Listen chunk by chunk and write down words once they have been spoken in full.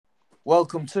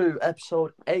Welcome to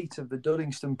episode 8 of the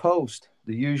Duddingston Post.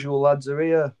 The usual lads are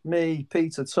here. Me,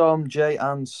 Peter, Tom, Jay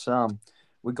and Sam.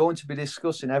 We're going to be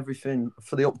discussing everything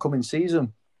for the upcoming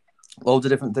season. Loads of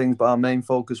different things, but our main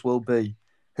focus will be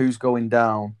who's going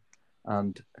down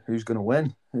and who's going to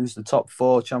win. Who's the top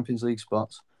 4 Champions League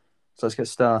spots. So let's get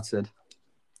started.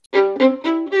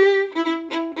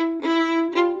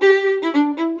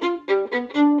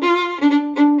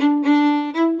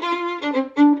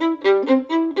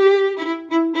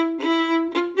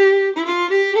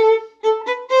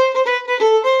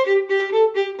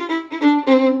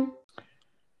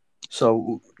 So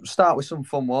we'll start with some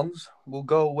fun ones. We'll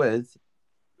go with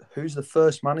who's the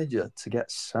first manager to get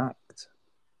sacked?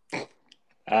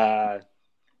 I've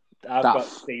got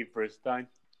Steve Bruce down.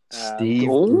 Steve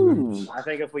Bruce. I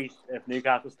think if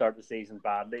Newcastle start the season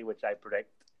badly, which I predict,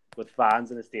 with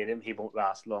fans in the stadium, he won't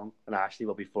last long, and Ashley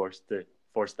will be forced to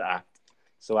act.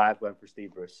 So I've went for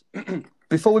Steve Bruce.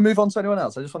 Before we move on to anyone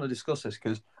else, I just want to discuss this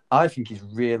because I think he's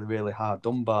really, really hard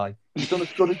done by. He's done a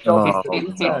good job.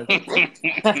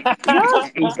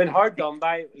 He's been hard done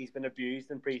by. He's been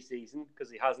abused in pre-season because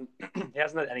he hasn't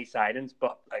had any signings.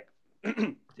 But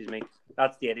excuse me,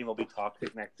 that stadium will be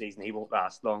toxic next season. He won't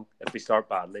last long. If we start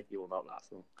badly, he will not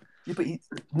last long. Yeah, but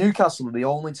Newcastle are the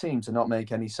only team to not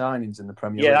make any signings in the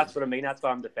Premier League. Yeah, that's what I mean. That's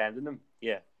why I'm defending him.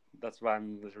 Yeah, that's why I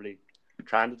was really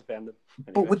trying to defend him.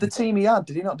 Anyway. But with the team he had,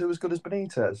 did he not do as good as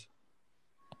Benitez?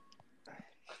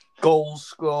 Goals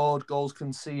scored, goals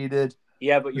conceded.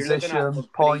 Yeah, but you're looking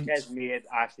at points. Benitez made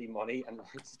Ashley money, and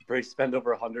Bruce spent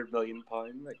over £100 million.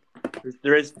 Like,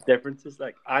 there is differences.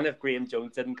 Like, and if Graham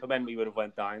Jones didn't come in, we would have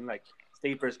went down. Like,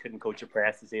 Steve Bruce couldn't coach a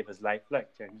press to save his life.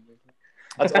 Like, genuinely.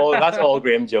 That's all. That's all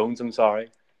Graham Jones. I'm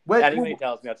sorry. Anybody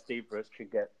tells me that Steve Bruce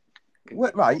could get.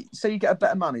 Right. Say you get a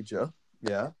better manager.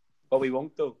 Yeah. But we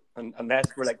won't though, unless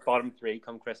we're like bottom 3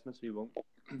 come Christmas. We won't.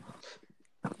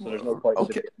 So there's no point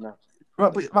in that.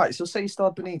 Right. So say you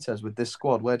start Benitez with this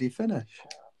squad. Where do you finish?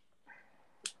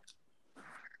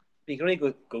 You can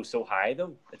only go so high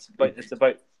though. It's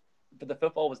about. But the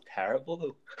football was terrible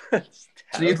though. Terrible.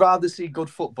 So you'd rather see good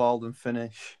football than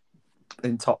finish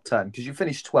in top 10 because you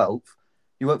finished 12th.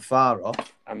 You weren't far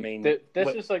off. I mean, this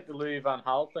is like the Louis van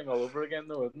Gaal thing all over again,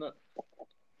 though, isn't it?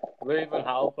 Louis van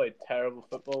Gaal played terrible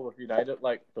football with United,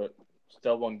 but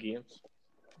still won games.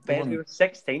 Ben, we were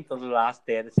 16th on the last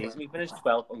day of the season. We finished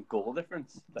 12th on goal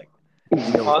difference. Like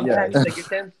context, like you're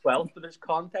saying 12th, but there's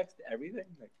context to everything.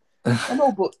 Like, I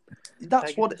know, but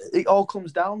that's what it all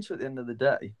comes down to at the end of the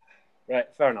day. Right,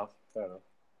 fair enough.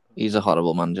 He's a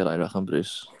horrible manager, I reckon,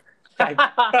 Bruce.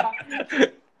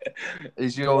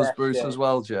 Is yours Bruce as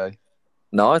well, Jay?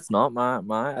 No, it's not.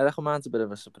 I reckon mine's a bit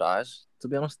of a surprise. To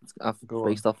be honest,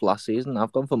 based off last season,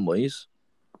 I've gone for Moyes.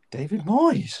 David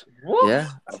Moyes? What? Yeah,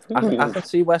 I can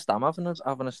see West Ham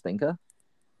having a stinker.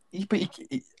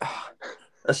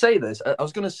 I say this. I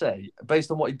was going to say, based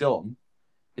on what he's done,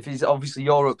 if he's obviously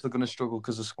Europe, they're going to struggle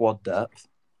because of squad depth.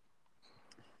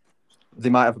 They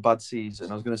might have a bad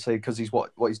season. I was going to say because he's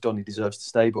what he's done, he deserves to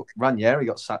stay. But Ranieri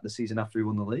got sacked the season after he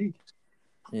won the league.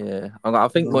 Yeah, I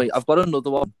think I've got another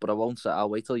one, but I won't say. I'll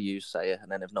wait till you say it, and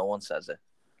then if no one says it,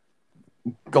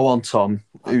 go on, Tom.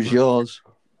 Who's yours?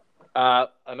 I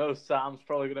know Sam's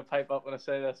probably going to pipe up when I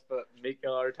say this, but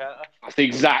Mikel Arteta. That's the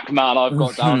exact man I've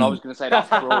got down. I was going to say that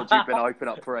fraud you've been open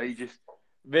up for ages.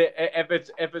 If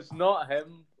it's not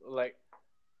him, like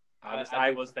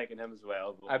I was thinking him as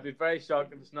well. But I'd be very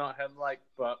shocked if it's not him.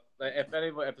 But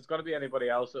if it's going to be anybody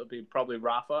else, it'll be probably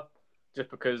Rafa, just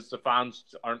because the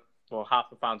fans aren't. Well, half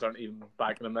the fans aren't even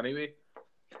backing him anyway,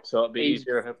 so it'll be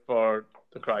easier for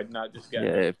the crowd not just get.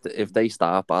 Yeah, if they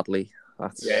start badly,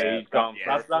 that's he's gone.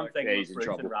 That's what I'm thinking. With Bruce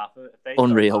and Rafa, if they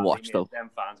unreal badly, watch though. Them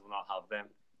fans will not have them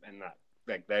in that.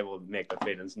 Like they will make their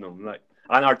feelings known. Like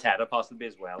and Arteta possibly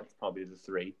as well. It's probably the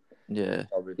 3. Yeah.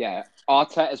 Probably. Yeah,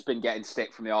 Arteta's been getting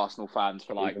stick from the Arsenal fans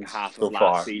for like half of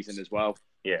last season as well.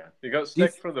 Yeah, he got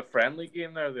stick for the friendly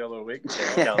game there the other week.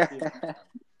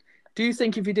 Do you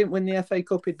think if he didn't win the FA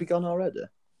Cup, he'd be gone already?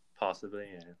 Possibly,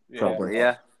 yeah. Probably,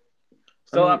 yeah.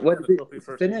 Still, where did they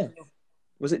finish?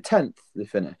 Was it 10th they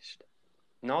finished?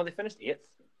 No, they finished 8th.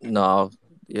 No,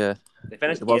 yeah. They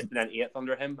finished 8th and then 8th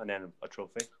under him, and then a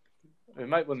trophy. They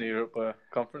might win the Europa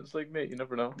Conference League, mate. You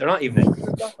never know. They're not even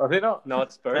in. Are they not? No,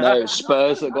 it's Spurs. No,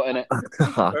 Spurs that got in it. Oh,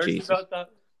 Spurs Jesus. got that.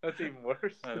 That's even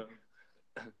worse. I know.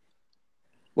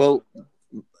 Well,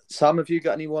 Sam, have you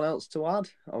got anyone else to add?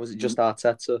 Or was it just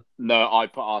Arteta? No, I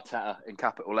put Arteta in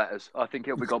capital letters. I think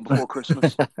he'll be gone before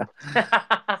Christmas.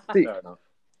 See, Fair enough.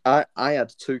 I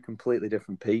had 2 completely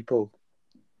different people.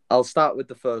 I'll start with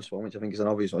the first one, which I think is an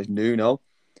obvious one. It's Nuno.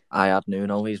 I had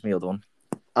Nuno. He's my other one.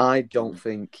 I don't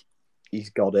think he's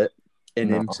got it. in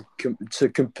him to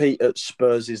compete at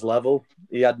Spurs' level.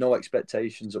 He had no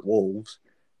expectations at Wolves,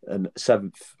 and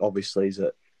 7th obviously is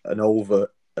an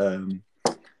over. We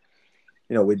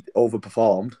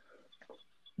overperformed.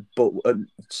 But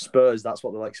Spurs, that's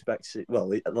what they'll expect. Well,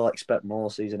 they'll expect more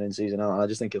season in, season out. And I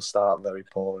just think he'll start very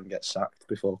poor and get sacked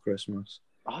before Christmas.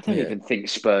 I don't even think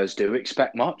Spurs do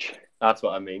expect much. That's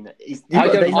what I mean. I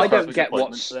don't get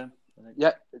what's I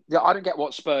don't get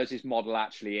what Spurs' model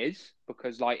actually is,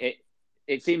 because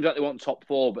it seems like they want top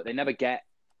 4, but they never get,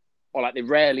 or they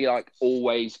rarely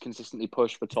always consistently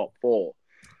push for top 4.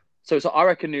 So I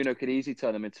reckon Nuno could easily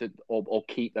turn them into or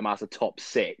keep them as a top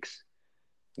 6.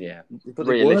 Yeah, but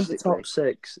they weren't the top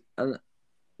 6, and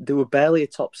they were barely a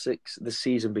top 6 the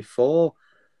season before.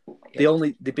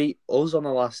 Yeah. They beat us on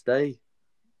the last day.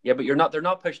 Yeah, but they're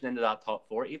not pushing into that top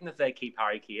 4. Even if they keep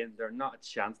Harry Kane, they're not a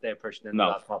chance they're pushing into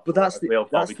that top 4. But that's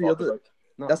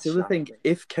the other thing.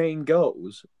 If Kane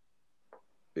goes,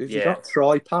 if you got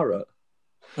Troy Parrott,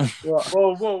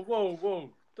 whoa!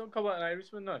 Don't come out an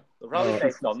Irishman now. They'll probably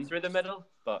play Son through the middle,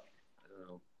 but I don't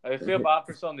know. I feel bad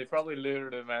for Son. They probably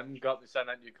lured him in, got to sign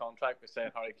that new contract by saying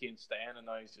Harry Kane's staying, and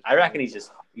now he's just. I reckon he's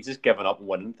just giving up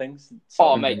winning things.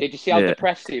 Oh mate, did you see how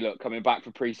depressed he looked coming back for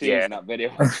pre-season? That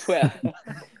video on Twitter.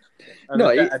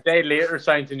 A day later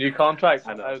signed a new contract.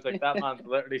 And I was like, that man's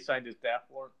literally signed his death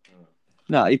warrant.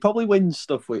 No, he probably wins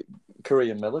stuff with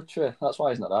Korean military. That's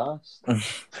why he's not asked.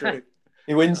 True.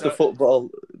 He wins the football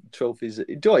trophies.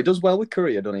 He does well with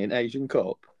Korea, doesn't he? In Asian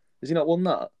Cup, has he not won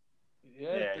that?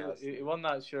 Yeah, he won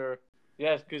that, sure.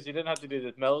 Yes, because he didn't have to do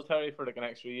the military for an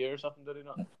extra year or something, did he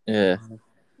not? Yeah.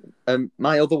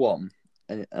 My other one,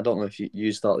 and I don't know if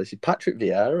you thought this, is Patrick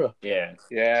Vieira. Yeah.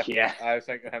 I was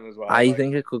thinking him as well. I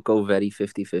think it could go very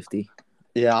 50-50.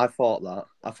 Yeah, I thought that.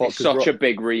 It's such a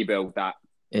big rebuild, that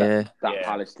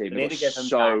Palace team. They got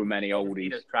so many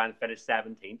oldies. Just try and finish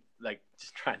 17th,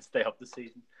 just try and stay up the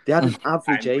season. They had an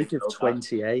average age of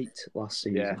 28 last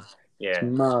season. Yeah. It's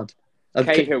mad.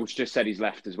 Cahill's just said he's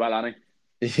left as well, hasn't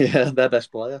he? Yeah, their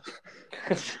best player.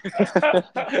 It's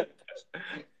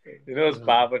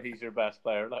bad when he's your best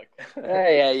player.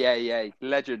 Yeah.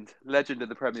 Legend of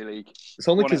the Premier League. It's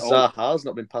only because Zaha's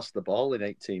not been passed the ball in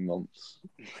 18 months.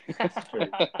 That's true.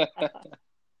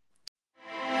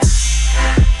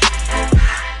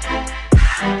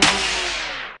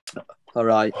 All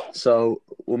right, so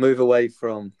we'll move away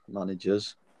from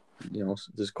managers.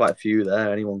 There's quite a few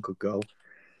there. Anyone could go.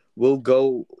 We'll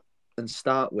go and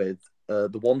start with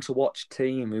the one to watch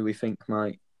team who we think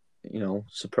might,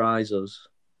 surprise us.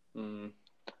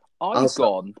 I've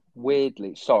gone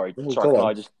weirdly. Sorry, can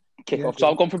I just kick off? So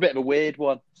I've gone for a bit of a weird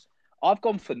one. I've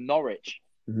gone for Norwich.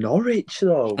 Norwich,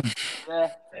 though.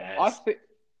 Yeah, yes.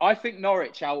 I think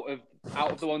Norwich out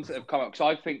of the ones that have come up,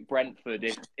 because I think Brentford,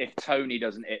 if Tony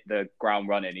doesn't hit the ground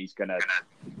running,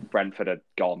 Brentford are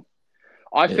gone.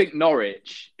 I think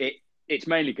Norwich, it's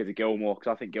mainly because of Gilmour,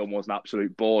 because I think Gilmour's an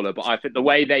absolute baller. But I think the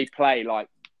way they play, like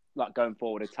going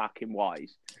forward attacking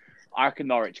wise, I reckon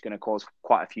Norwich are going to cause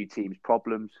quite a few teams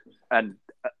problems. And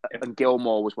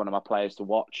Gilmour was one of my players to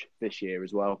watch this year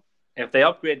as well. If they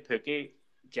upgrade Pukki,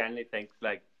 generally think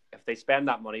if they spend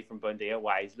that money from Bundia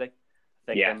wisely,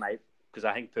 I think they might. Because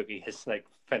I think Pukki is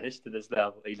finished to this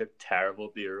level. He looked terrible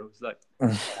at the Euros.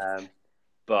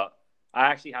 But I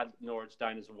actually had Norwich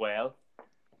down as well.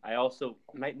 I also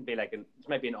mightn't be this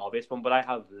might be an obvious one, but I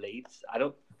have Leeds.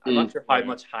 I'm not sure how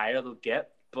much higher they'll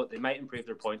get, but they might improve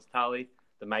their points tally.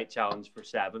 They might challenge for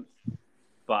 7th.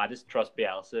 But I just trust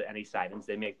Bielsa. Any signings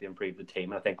they make to improve the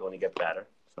team, I think will only get better.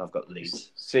 So I've got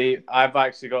Leeds. See, I've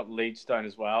actually got Leeds down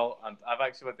as well, and I've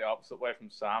actually went the opposite way from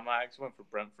Sam. I actually went for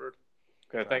Brentford.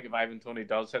 Because I think if Ivan Toney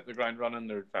does hit the ground running,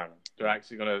 they're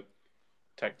actually going to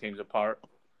take teams apart.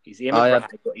 He's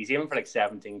aiming for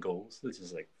 17 goals, which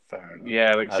is fair enough.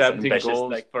 Yeah, 17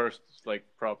 goals first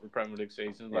proper Premier League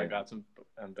season. That's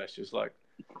ambitious.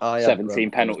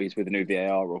 17 penalties with a new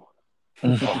VAR rule.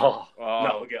 No,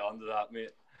 we'll get on to that,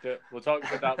 mate. We'll talk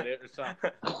about that later, Sam.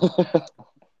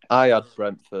 I had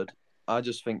Brentford. I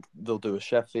just think they'll do a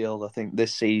Sheffield. I think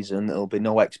this season there'll be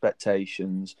no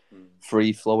expectations,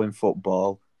 free-flowing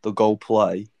football. They'll go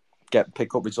play,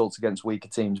 pick up results against weaker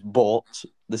teams. But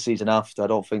the season after, I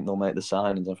don't think they'll make the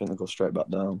signings. I think they'll go straight back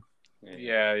down.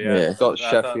 Yeah. Got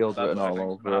Sheffield written all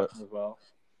over it. As well.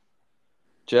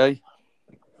 Jay?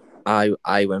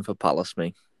 I went for Palace,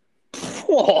 me.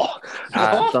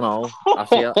 I don't know. I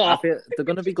feel they're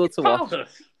going to be good to watch.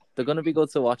 They're going to be good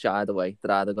to watch either way.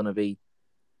 They're either going to be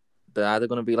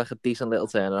a decent little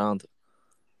turnaround,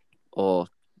 or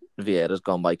Vieira's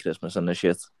gone by Christmas and the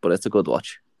shit. But it's a good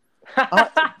watch. I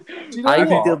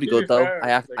think they'll be good though.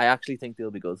 I actually think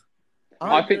they'll be good.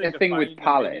 I think the thing with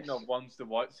Palace, not ones to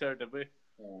watch there, did we?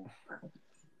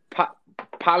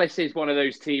 Palace is one of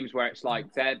those teams where it's like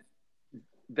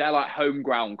they're like home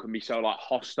ground can be so like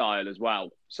hostile as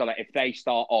well. So like if they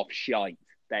start off shite,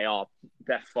 they're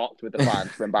fucked with the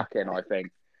fans coming back in. I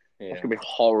think it's gonna be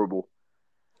horrible.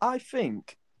 I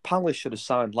think Palace should have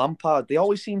signed Lampard. They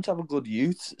always seem to have a good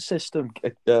youth system.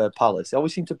 Palace. They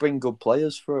always seem to bring good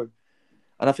players through,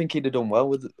 and I think he'd have done well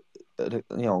with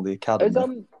the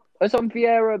academy. Has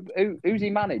Vieira, who's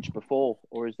he managed before,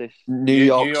 or is this New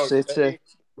York City?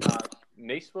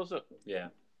 Nice, was it? Yeah.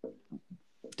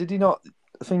 Did he not?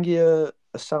 I think he a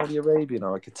Saudi Arabian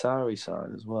or a Qatari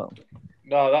side as well.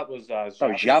 No, that was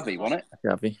Xavi, wasn't it?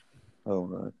 Xavi. Oh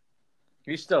right.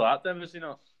 He's still at them, is he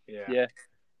not? Yeah.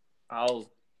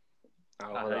 Al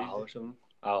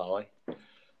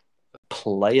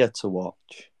Player to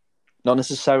watch, not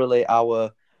necessarily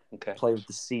our player of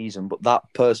the season, but that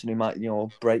person who might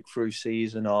breakthrough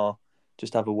season or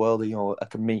just have a worldie,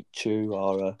 like a Michu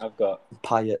or I've got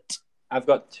Payet. I've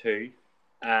got two.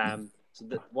 So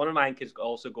one of mine could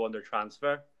also go under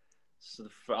transfer. So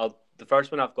the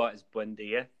first one I've got is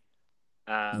Buendia.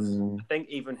 I think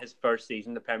even his first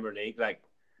season in the Premier League, like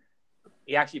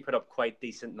he actually put up quite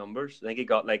decent numbers. I think he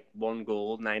got like 1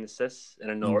 goal, 9 assists in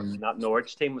that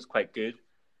Norwich team was quite good.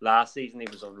 Last season he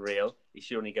was unreal. He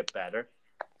should only get better.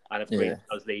 And if Green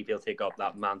does leave, he'll take up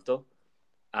that mantle.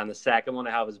 And the second one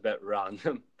I have is a bit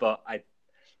random, but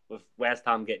with West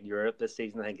Ham getting Europe this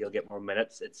season, I think he'll get more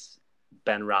minutes. It's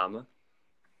Ben Rama.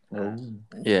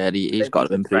 He's got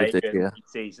to improve this year.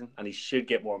 Season, and he should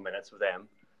get more minutes with them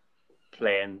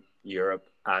playing Europe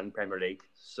and Premier League.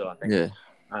 So I think,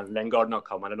 and Lingard not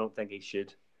coming, I don't think he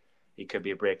should. He could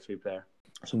be a breakthrough player.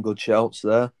 Some good shouts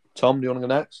there. Tom, do you want to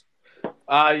go next?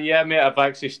 Yeah, mate. I've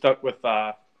actually stuck with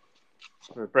the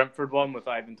Brentford one with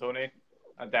Ivan Toney,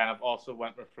 and then I've also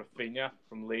went with Rafinha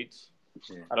from Leeds.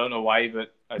 Yeah. I don't know why,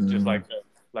 but I just like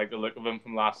the look of him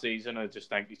from last season. I just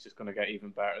think he's just going to get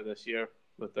even better this year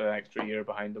with the extra year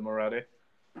behind him already.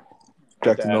 Do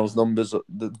you reckon those numbers,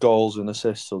 the goals and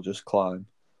assists, will just climb?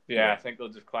 Yeah, I think they'll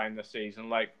just climb this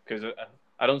season. Because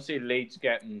I don't see Leeds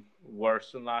getting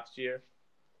worse than last year,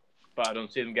 but I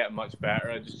don't see them getting much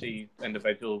better. I just see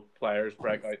individual players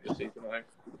break out this season, I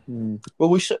think. Well,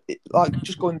 we should,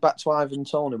 just going back to Ivan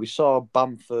Toney, we saw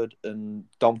Bamford and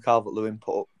Dom Calvert-Lewin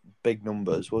put up big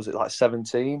numbers. Was it like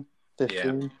 17,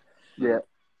 15? Yeah.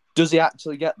 Does he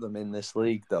actually get them in this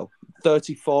league, though?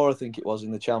 34, I think it was,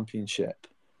 in the Championship.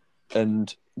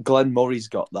 And Glenn Murray's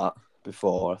got that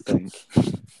before, I think.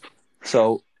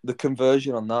 So the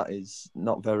conversion on that is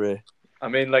not very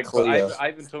clear.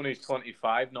 Ivan Toney's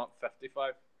 25, not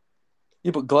 55.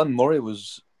 Yeah, but Glenn Murray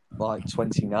was like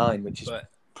 29, which is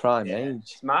prime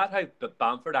age. It's mad how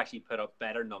Bamford actually put up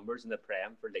better numbers in the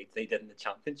Prem for Leeds than he did in the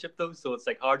Championship, though. So it's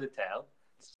hard to tell.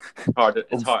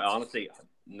 It's hard. Honestly,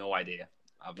 no idea.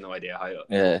 I have no idea how.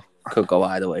 Yeah, could go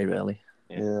either way, really.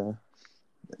 Yeah.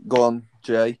 Go on,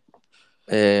 Jay.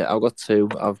 I've got two.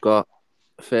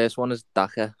 First one is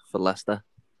Daka for Leicester.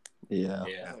 Yeah.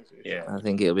 I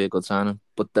think it'll be a good signing.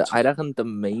 But I reckon the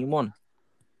main one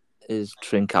is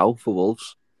Trincao for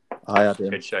Wolves. I had him.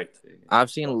 Good shout. I've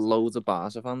seen loads of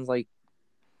Barca fans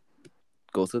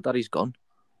gutted that he's gone.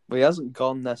 But he hasn't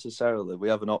gone necessarily. We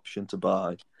have an option to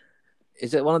buy.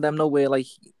 Is it one of them where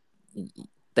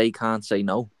they can't say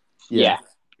no? Yeah.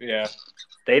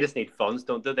 They just need funds,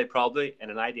 don't they? They probably,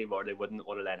 in an ideal world, they wouldn't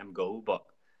want to let him go, but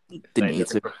they need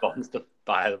to. For funds to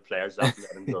buy the players that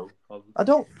let him go. Probably.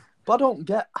 I don't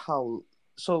get how.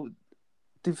 So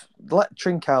they've let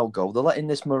Trincao go. They're letting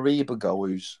this Mariba go,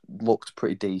 who's looked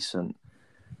pretty decent.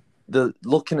 They're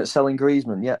looking at selling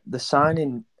Griezmann. Yeah, they're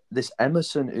signing this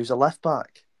Emerson, who's a left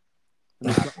back.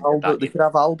 They could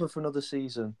have Alba for another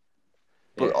season,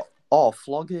 but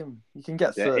flog him. You can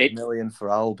get 30 million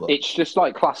for Alba. It's just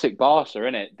like classic Barca,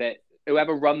 isn't it? That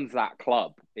whoever runs that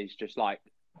club is just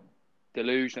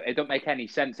delusional. It don't make any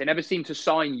sense. They never seem to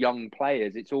sign young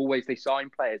players. It's always they sign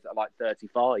players that are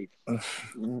 35.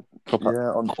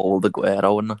 On old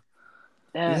Aguero, isn't it?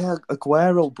 Yeah,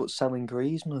 Aguero, but selling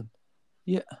Griezmann.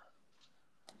 Yeah.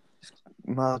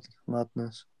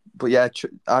 Madness. But yeah,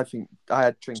 I think I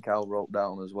had Trincao wrote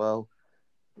down as well.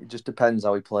 It just depends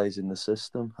how he plays in the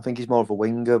system. I think he's more of a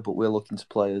winger, but we're looking to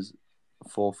play as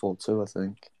 4-4-2, I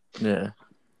think. Yeah.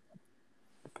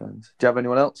 Depends. Do you have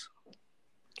anyone else?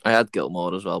 I had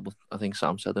Gilmore as well, but I think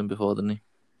Sam said him before, didn't he?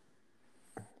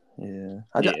 Yeah.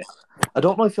 I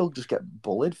don't know if he'll just get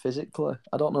bullied physically.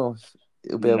 I don't know if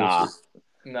he'll be able to.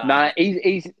 Nah,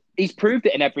 he's proved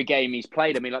it in every game he's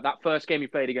played. I mean, that first game he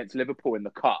played against Liverpool in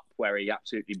the Cup, where he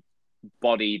absolutely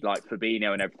bodied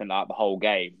Fabinho and everything the whole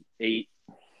game.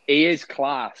 He is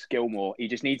class, Gilmore. He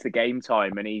just needs the game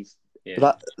time, and he's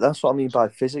That's what I mean by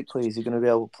physically. Is he going to be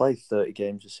able to play 30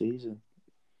 games a season?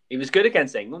 He was good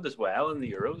against England as well in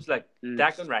the Euros. Like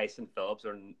Declan Rice and Phillips,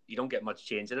 you don't get much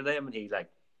change out of them, and he like.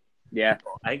 Yeah,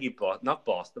 I think he not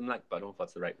bossed them, like, but I don't know if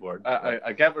that's the right word.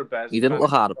 I get where Bez. He didn't look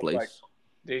hard to place. Like,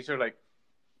 these are like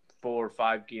 4 or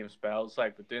 5 game spells,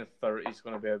 like, but doing 30 is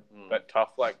going to be a bit tough,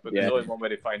 like, but there's only one way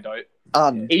to find out.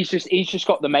 He's just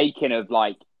got the making of,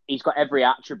 like, he's got every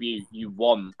attribute you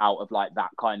want out of, like,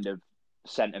 that kind of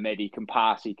centre mid. He can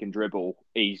pass, he can dribble,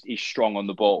 he's strong on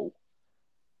the ball.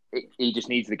 He just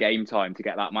needs the game time to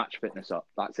get that match fitness up.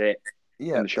 That's it.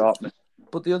 Yeah, and the sharpness.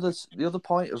 But the other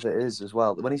point of it is as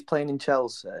well, when he's playing in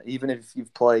Chelsea, even if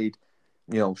you've played,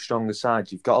 stronger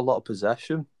sides, you've got a lot of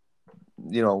possession.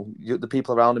 The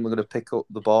people around him are going to pick up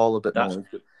the ball a bit more.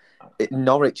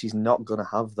 Norwich, he's not going to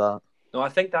have that. No, I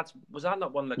think was that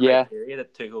not one of the criteria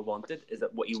that Tuchel wanted? Is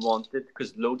that what he wanted?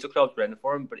 Because loads of clubs were in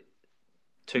for him, but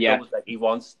Tuchel was like, he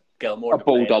wants Gilmore to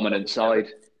ball dominant side.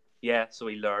 Yeah, so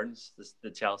he learns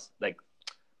the Chelsea,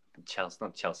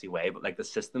 not Chelsea way, but like the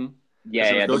system.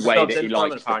 Yeah, the way that he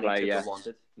likes to play. Yeah,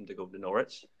 wanted him to go to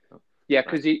Norwich. Yeah,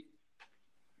 because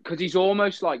he's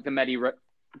almost like the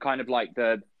kind of like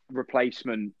the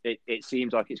replacement. It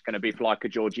seems like it's going to be for like a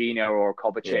Jorginho or a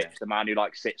Kovacic, the man who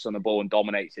like sits on the ball and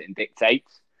dominates it and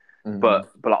dictates. Mm-hmm.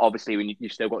 But like, obviously, when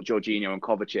you've still got Jorginho and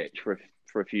Kovacic for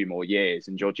a few more years,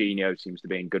 and Jorginho seems to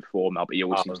be in good form now, but he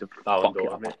always seems to fuck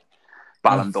it up.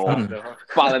 Ballon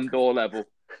d'Or level.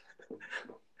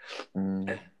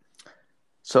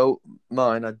 So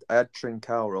mine, I had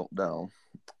Trincao wrote down.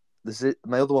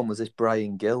 My other one was this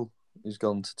Brian Gill, who's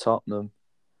gone to Tottenham.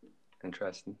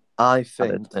 Interesting. I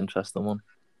think interesting one.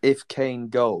 If Kane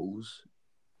goes,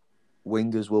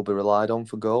 wingers will be relied on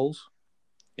for goals.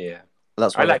 Yeah,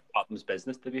 I like Tottenham's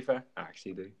business. To be fair, I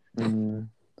actually do.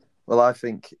 Well, I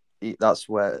think that's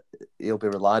where he'll be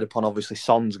relied upon. Obviously,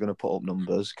 Son's going to put up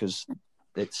numbers because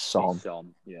it's Son.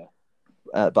 Yeah.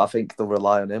 But I think they'll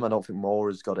rely on him. I don't think Moore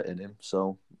has got it in him,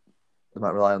 so they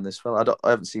might rely on this fella. I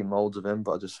haven't seen loads of him,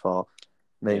 but I just thought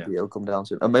maybe it'll come down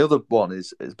to him. And my other one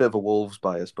is a bit of a Wolves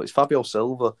bias, but it's Fabio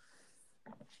Silva.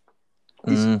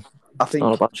 I think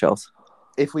not a bad shot.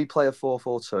 If we play a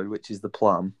 4-4-2, which is the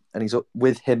plan, and he's up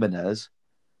with Jimenez,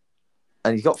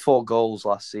 and he got 4 goals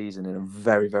last season in a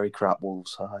very, very crap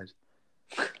Wolves side,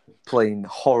 playing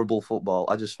horrible football,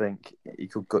 I just think he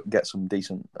could get some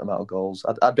decent amount of goals.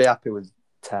 I'd be happy with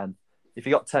 10. If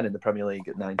you got 10 in the Premier League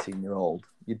at 19-year-old,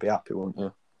 you'd be happy, wouldn't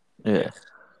you? Yeah.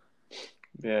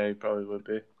 Yeah, he probably would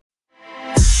be.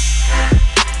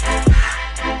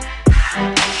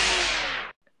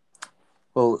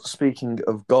 Well, speaking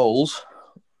of goals,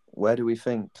 where do we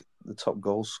think the top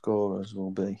goal scorers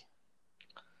will be?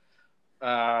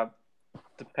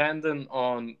 Depending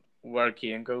on where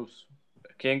Kane goes.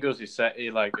 If Kane goes to City,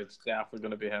 like, it's definitely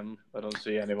going to be him. I don't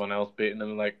see anyone else beating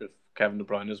him, like, if Kevin De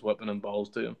Bruyne is whipping him balls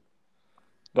to him.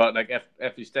 But, like,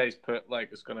 if he stays put, like,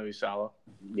 it's going to be Salah.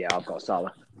 Yeah, I've got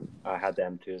Salah. I had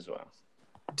them too as well.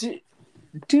 Do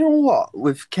you know what?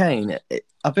 With Kane,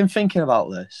 I've been thinking about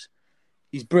this.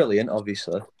 He's brilliant,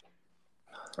 obviously.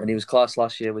 And he was class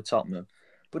last year with Tottenham.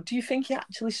 But do you think he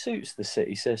actually suits the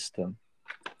City system?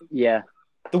 Yeah.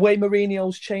 The way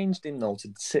Mourinho's changed him, though,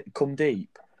 to come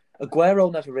deep.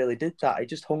 Aguero never really did that. He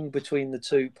just hung between the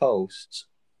 2 posts.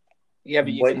 Yeah,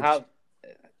 but you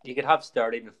could have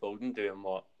Sterling and Foden doing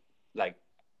what, like,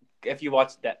 if you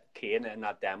watched that Kane in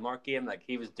that Denmark game, like,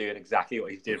 he was doing exactly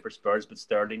what he's doing for Spurs, but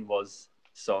Sterling was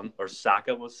Son, or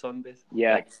Saka was Son, basically.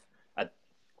 Yeah. Like, I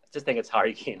just think it's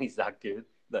Harry Kane. He's that good.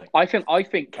 Like, I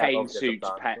think Kane suits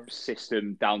Pep's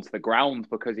system down to the ground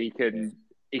because he can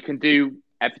do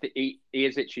everything. He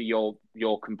is actually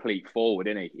your complete forward,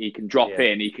 isn't he? He can drop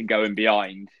in, he can go in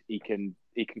behind, he can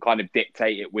kind of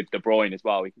dictate it with De Bruyne as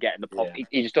well. He can get in the pocket. Yeah.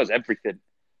 He just does everything.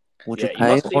 Would you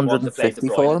pay 150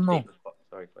 for him though?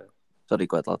 Sorry,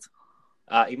 go ahead,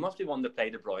 lad. He must be one to play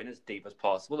De Bruyne as deep as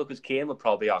possible because Kane would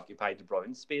probably occupy De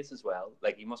Bruyne's space as well.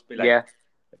 Like, he must be like,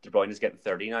 if De Bruyne is getting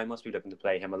 30 now, he must be looking to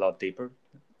play him a lot deeper.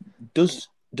 Does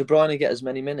De Bruyne get as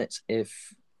many minutes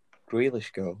if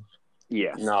Grealish goes?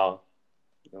 Yeah. No,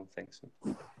 I don't think so.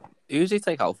 Who does he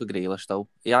take out for Grealish though?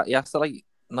 He has to he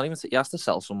has to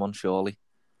sell someone surely.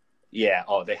 Yeah,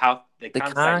 they can't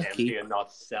sign him and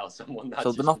not sell someone. That's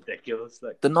so ridiculous.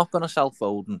 Like, they're not going to sell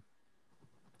Foden.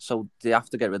 So they have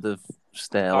to get rid of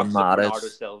Sterling,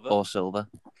 Mahrez, or Silva.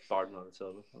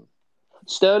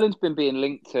 Sterling's been being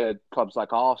linked to clubs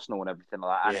like Arsenal and everything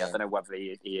like that. Yeah. I don't know whether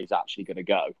he is actually going to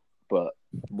go, but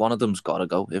one of them's got to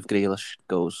go if Grealish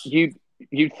goes. You'd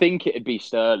think it'd be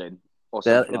Sterling or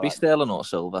something. It'd be Sterling or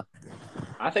Silva.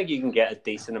 I think you can get a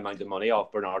decent amount of money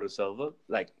off Bernardo Silva.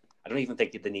 Like, I don't even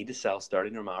think they need to sell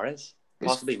Sterling or Mahrez.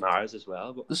 Possibly Mahrez as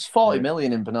well. But there's 40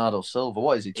 million in Bernardo Silva.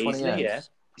 What is he, 28? easily, yeah.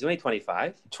 He's only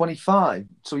 25. 25.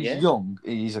 So he's young.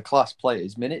 He's a class player.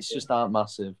 His minutes just aren't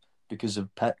massive because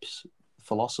of Pep's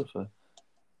philosophy.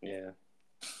 Yeah.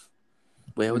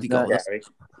 Where would he go?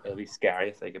 It'll be scary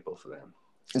if they get both of them.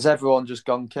 Has everyone just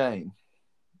gone Kane?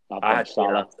 I had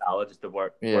Salah just to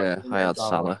work. Yeah, I had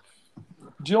Salah.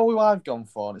 Do you know who I've gone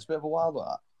for? And it's a bit of a wild one.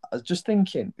 I was just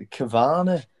thinking,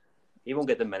 Cavani. He won't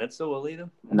get the minutes, though, will he?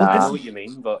 Nah. I know what you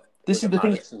mean, but this is the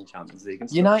thing. Champions League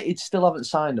and United still haven't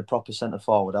signed a proper centre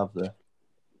forward, have they?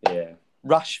 Yeah.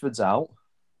 Rashford's out.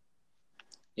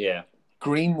 Yeah.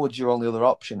 Greenwood's your only other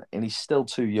option, and he's still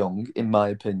too young, in my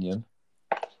opinion.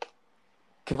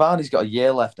 Cavani's got a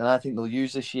year left, and I think they'll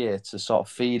use this year to sort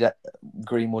of feed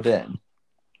Greenwood in.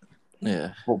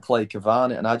 Yeah. But play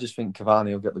Cavani, and I just think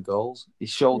Cavani will get the goals. He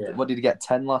showed, what did he get,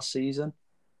 10 last season?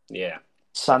 Yeah.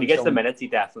 Sancho, if he gets the minutes, he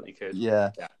definitely could.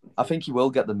 Yeah. I think he will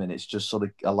get the minutes just so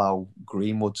they allow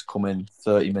Greenwood to come in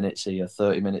 30 minutes here,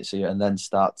 30 minutes here, and then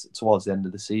start towards the end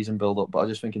of the season build up. But I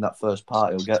just think in that first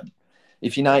part, he'll get.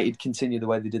 If United continue the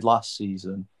way they did last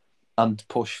season and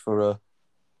push for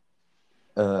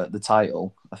the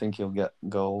title, I think he'll get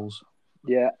goals.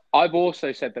 Yeah, I've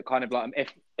also said that kind of like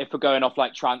if we're going off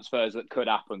like transfers that could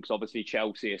happen, because obviously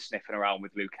Chelsea is sniffing around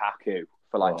with Lukaku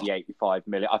for like the 85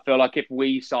 million. I feel like if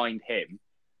we signed him,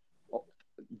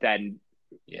 then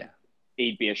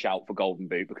he'd be a shout for Golden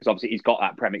Boot, because obviously he's got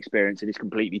that Prem experience and he's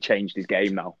completely changed his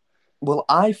game now. Well,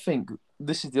 I think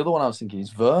this is the other one I was thinking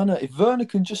is Werner. If Werner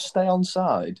can just stay on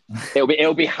side, it'll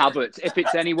be Havertz. If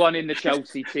it's anyone in the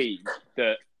Chelsea team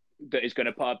that is going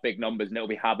to put up big numbers, and it'll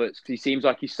be Havertz, because he seems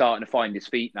like he's starting to find his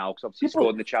feet now, because obviously he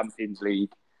scored in the Champions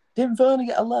League. Didn't Werner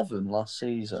get 11 last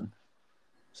season?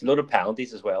 It's a lot of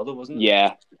penalties as well, though, wasn't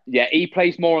it? Yeah. He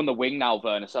plays more on the wing now,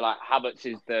 Werner. So like Havertz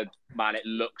is the man. It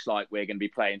looks like we're going to be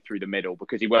playing through the middle,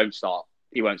 because he won't start.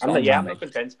 I'm not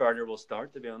convinced Werner will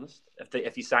start, to be honest.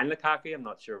 If you sign Lukaku, I'm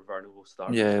not sure Werner will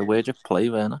start. Yeah, where'd you play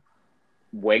Werner?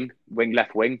 Wing,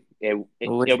 left wing. It'll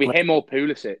be him or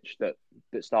Pulisic that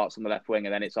starts on the left wing,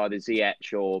 and then it's either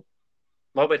Ziyech or.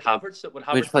 What about Havertz? Would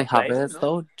you play Havertz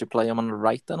though? Do you play him on the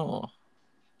right then, or?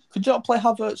 Could you not play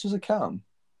Havertz as a cam?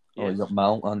 Yes. Oh, you got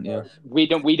Mount, aren't you? We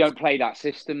don't play that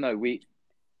system though.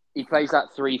 He plays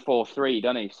that 3-4-3,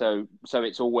 doesn't he? So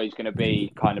it's always going to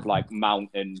be kind of like Mount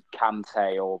and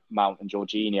Kante, or Mount and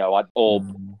Jorginho, or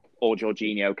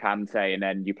Jorginho, Kante, and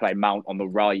then you play Mount on the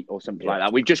right or something like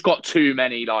that. We've just got too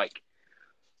many,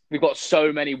 we've got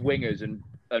so many wingers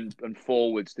and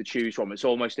forwards to choose from. It's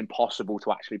almost impossible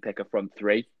to actually pick a front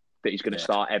three that he's going to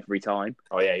start every time.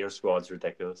 Oh yeah, your squad's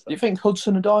ridiculous. Do you think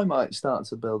Hudson-Odoi might start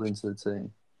to build into the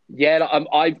team? Yeah,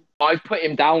 I've put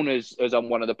him down as I'm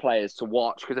one of the players to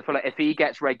watch, because I feel like if he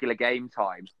gets regular game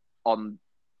time on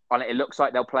it looks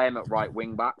like they'll play him at right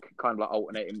wing back, kind of like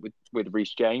alternating with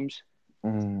Reece James.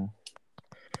 And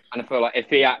I feel like if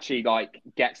he actually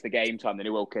gets the game time, then he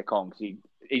will kick on, because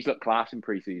he's looked class in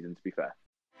pre-season, to be fair.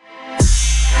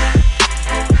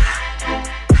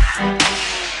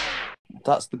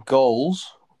 That's the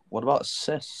goals. What about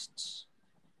assists?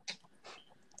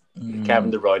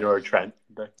 Kevin De Bruyne or Trent?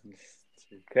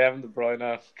 Kevin De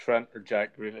Bruyne, Trent, or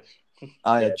Jack Grealish?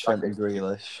 I had Trent and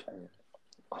Grealish.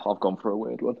 I've gone for a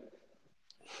weird one.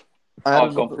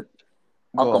 I've gone for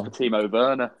Timo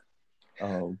Werner.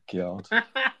 Oh God!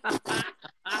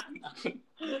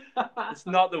 It's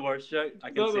not the worst shout. It's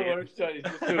not the worst shout. It's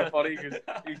just so funny because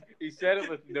he said it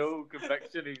with no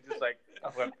conviction. He's just like,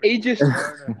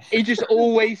 he just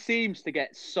always seems to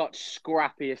get such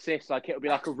scrappy assists. Like it'll be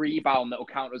like a rebound that'll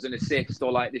count as an assist,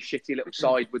 or like the shitty little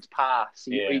sideways pass.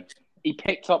 He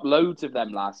picked up loads of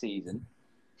them last season.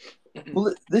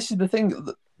 Well, this is the thing.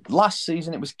 Last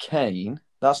season it was Kane.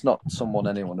 That's not someone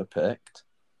anyone had picked.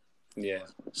 Yeah.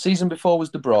 Season before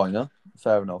was De Bruyne.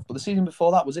 Fair enough. But the season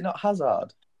before that, was it not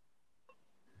Hazard?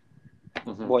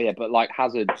 Mm-hmm. Well, yeah, but like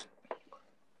Hazard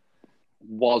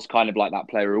was kind of like that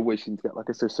player who always seemed to get like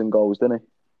assists and goals, didn't he?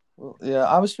 Well, yeah,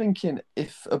 I was thinking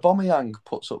if Aubameyang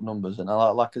puts up numbers and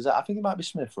I think it might be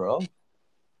Smith Rowe.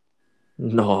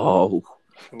 No.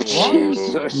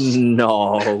 Jesus.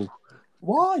 No.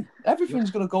 Why?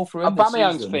 Everything's going to go for him.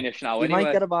 Aubameyang's finished now. He anyway.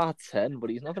 might get about 10, but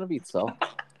he's not going to beat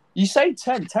top. You say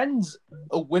 10. 10's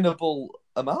a winnable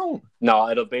amount. No,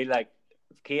 it'll be like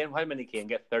Kane. How many Kane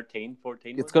get? 13,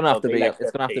 14? It's going to have to be. It's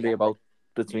going to have to be about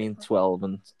between 12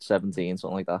 and 17,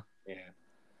 something like that. Yeah.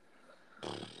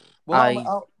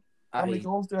 Well, how many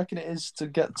goals do you reckon it is to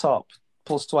get top?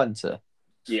 Plus 20?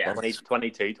 Yeah,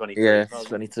 22, 23. Yeah,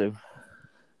 22.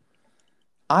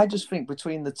 I just think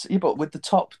between but with the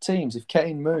top teams, if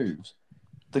Kane moves,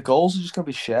 the goals are just going to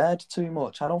be shared too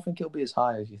much. I don't think it'll be as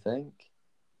high as you think.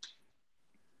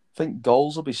 I think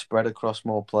goals will be spread across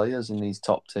more players in these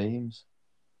top teams.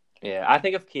 Yeah, I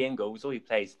think if Kane goes, he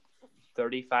plays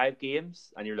 35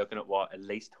 games, and you're looking at at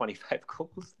least 25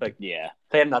 goals. Like, Yeah.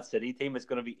 Playing that City team is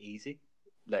going to be easy.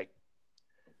 Like,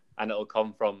 and it'll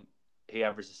come from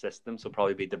whoever's assisting them. So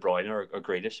probably be De Bruyne or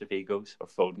Grealish if he goes, or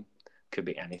Foden. Could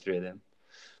be any three of them.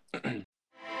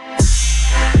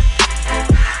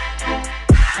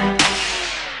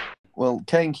 Well,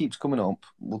 Kane keeps coming up.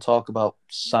 We'll talk about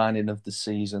signing of the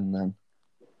season then.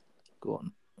 Go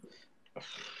on.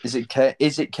 Is it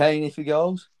Kane if he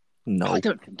goes? No, I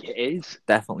don't think it is.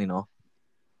 definitely not.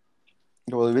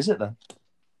 Well, who is it then?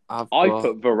 I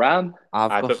put Varane. I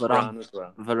I've put got Varane as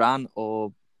well. Varane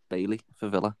or Bailey for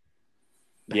Villa.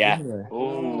 Yeah. Bailey.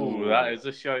 Oh, that is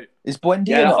a shout. Is Buendia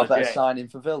Yeah, not a that's better okay. signing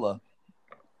for Villa?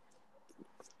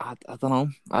 I don't know.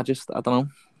 I don't know.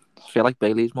 I feel like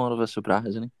Bailey's more of a surprise,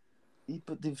 isn't he?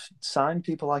 But they've signed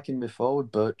people like him before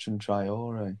with Bertrand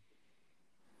Traore.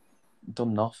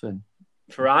 Done nothing.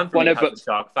 Varane for Well, me no, has but- the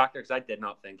shock factor because I did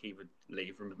not think he would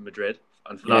leave from Madrid.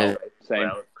 And for Yeah, that, same.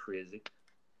 well, crazy.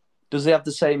 Does he have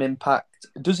the same impact?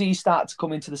 Does he start to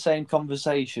come into the same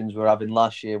conversations we're having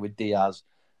last year with Diaz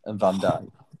and Van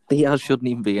Dijk? Diaz shouldn't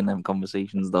even be in them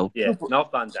conversations, though. Yeah,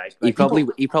 not Van Dijk. He Like,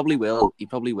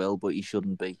 probably will, but he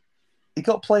shouldn't be. He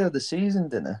got player of the season,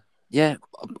 didn't he? Yeah,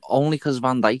 only because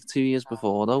Van Dijk 2 years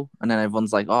before, though. And then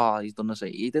everyone's like, oh, he's done the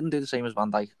same. He didn't do the same as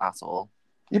Van Dijk at all.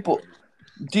 Yeah, but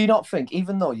do you not think,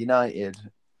 even though United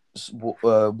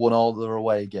won all their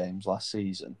away games last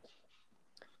season,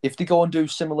 if they go and do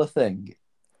similar thing,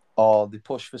 or they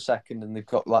push for second and they've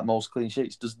got like most clean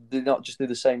sheets, does they not just do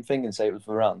the same thing and say it was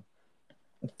Varane?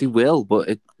 They will, but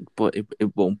it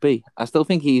won't be. I still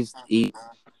think he's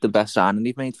the best signing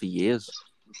they've made for years.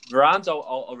 Varane's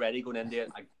already going into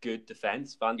a good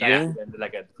defence. Van Dijk into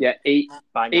like a Yeah, he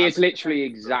bang is literally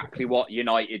exactly what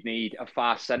United need: a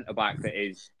fast centre back that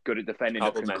is good at defending,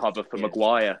 that can cover for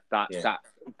Maguire.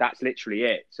 That's literally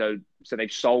it. So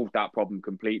they've solved that problem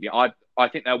completely. I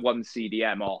think they're one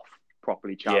CDM off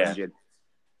properly challenging.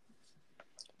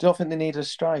 Do you not think they need a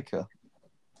striker?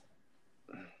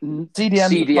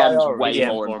 CDM's way Yeah,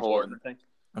 more important. I think.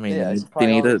 I mean, Yeah,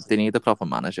 it's they need a proper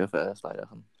manager first, I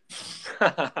reckon.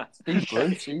 Steve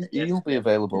Bruce, he'll be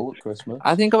available at Christmas.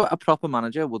 I think a proper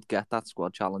manager would get that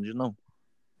squad challenging, though.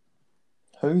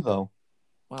 Who though?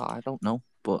 Well, I don't know,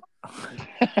 but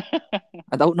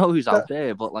I don't know who's out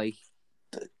there. But like,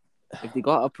 if they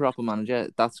got a proper manager,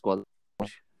 that squad.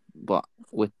 But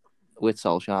with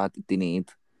Solskjaer, they need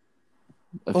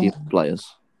a few players.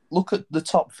 Look at the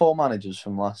top four managers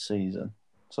from last season.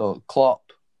 So Klopp,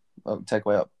 take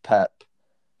away Pep,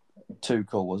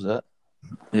 Tuchel, was it?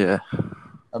 Yeah.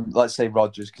 Let's say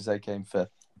Rodgers because they came fifth.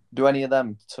 Do any of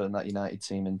them turn that United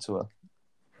team into a?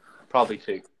 Probably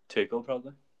Tuchel,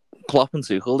 probably. Klopp and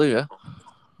Tuchel do, yeah.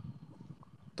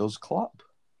 Does Klopp?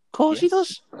 Of course he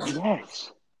does.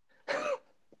 Yes.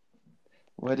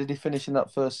 Where did he finish in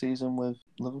that first season with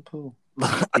Liverpool?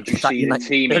 Did you see the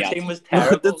team he Their had? team was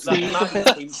terrible.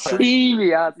 The team he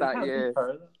had that year.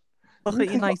 Look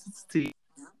at United's team.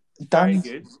 Very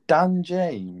good. Dan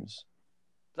James.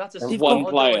 That's a There's squad, one though,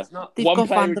 player. it's not- They've One got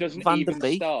player who doesn't Van even de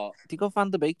Beek. start. They got Van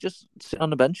de Beek just sit on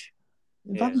the bench.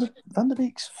 Van der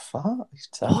Beek's fat. He's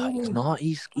Oh, terrible. he's not.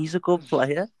 He's a good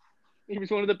player. He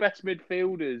was one of the best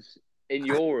midfielders in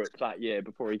Europe that year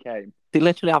before he came. They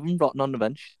literally haven't brought on the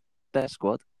bench. Their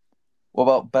squad. What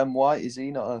about Ben White? Is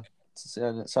he not a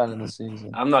signing of the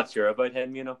season? I'm not sure about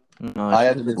him, you know. No, I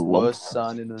had he's his a lump. worst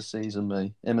signing of the season,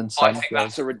 me. Him and I Sancho. think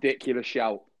that's a ridiculous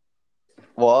shout.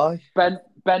 Why?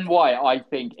 Ben White, I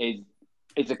think,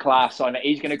 is a class signer.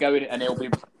 He's going to go in and he'll be.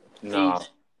 No.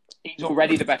 He's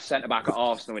already the best centre back at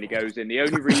Arsenal when he goes in. The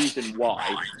only reason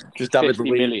why Just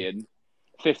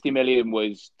 50 million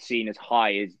was seen as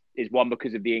high is one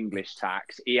because of the English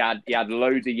tax. He had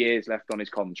loads of years left on his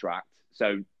contract,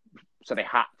 so they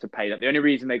had to pay that. The only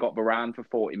reason they got Varane for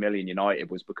 40 million United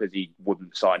was because he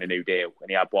wouldn't sign a new deal, and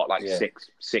he had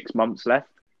six months left.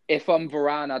 If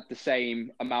Varane had the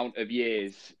same amount of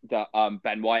years that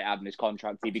Ben White had in his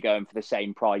contract, he'd be going for the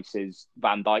same price as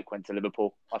Van Dijk went to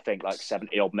Liverpool. I think like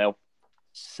 70 odd mil.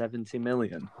 70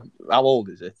 million. How old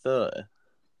is he? 30.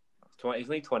 He's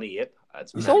only 28.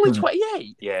 He's only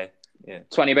 28. Yeah.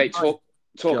 28. Talking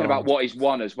God. about what he's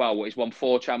won as well. What he's won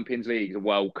 4 Champions Leagues, a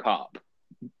World Cup.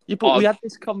 Yeah, but we had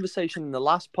this conversation in the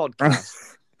last podcast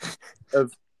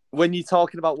of when you're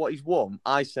talking about what he's won.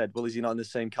 I said, well, is he not in the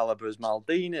same calibre as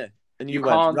Maldini? And you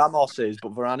went, can't- Ramos is,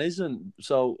 but Varane isn't.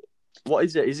 So What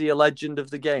is it? Is he a legend of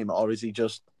the game, or is he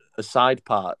just a side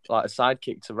part, like a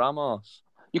sidekick to Ramos?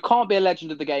 You can't be a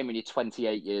legend of the game when you're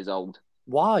 28 years old.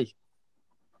 Why?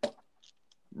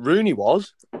 Rooney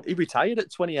was. He retired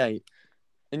at 28.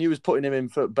 And you was putting him in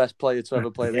for best player to ever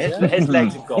play the game. His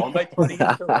legs have gone by 20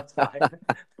 years, so that's fine.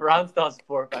 Varane still has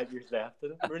 4 or 5 years left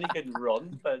in him. Rooney couldn't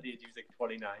run by the age he was like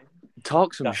 29.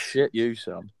 Talk some shit, you,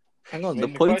 Sam. Hang on, I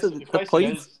mean, the point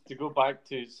is, to go back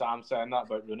to Sam saying that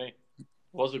about Rooney,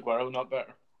 was Aguero not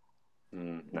better?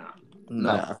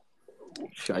 Nah.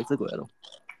 Shite Aguero.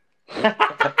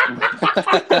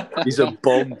 He's a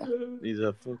bum. He's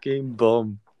a fucking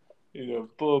bum. You know,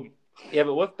 boom. Yeah,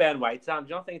 but with Ben White, Sam, do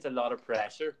you not think it's a lot of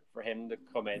pressure for him to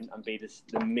come in and be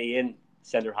the main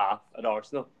centre half at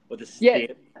Arsenal with the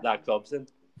state that club's in?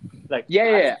 Like,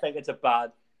 I think it's it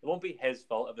won't be his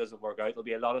fault if it doesn't work out. There'll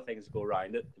be a lot of things to go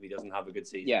around it if he doesn't have a good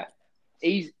season. Yeah.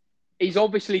 He's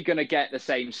obviously going to get the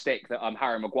same stick that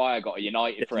Harry Maguire got at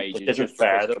United for ages. This is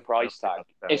fair. The price tag.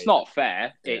 It's not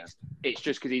fair. Yeah. It's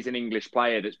just because he's an English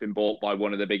player that's been bought by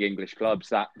one of the big English clubs.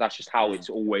 That's just how it's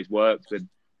always worked with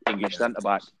English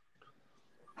centre-backs.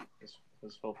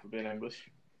 His fault for being English.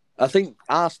 I think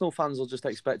Arsenal fans will just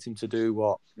expect him to do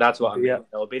what. That's what I mean.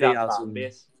 It'll be that Diaz fan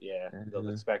base. Yeah, they'll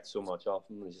expect so much of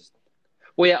him.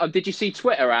 Well, yeah. Did you see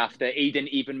Twitter after he didn't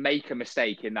even make a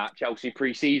mistake in that Chelsea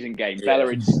pre-season game? Yeah.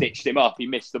 Bellerin stitched him up. He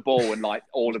missed the ball, and like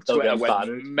all of Twitter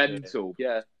went mental.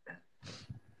 Yeah.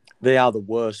 They are the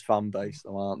worst fan base,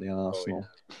 though, aren't they, Arsenal?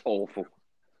 Yeah. Awful.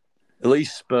 At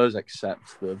least Spurs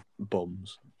accept the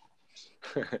bums.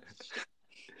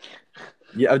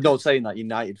 Yeah, I'm not saying that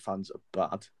United fans are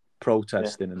bad,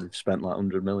 protesting, and they've spent like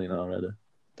 100 million already.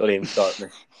 Don't even start me.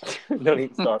 Don't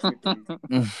even start me.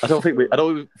 I don't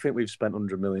think we've spent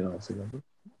 100 million altogether.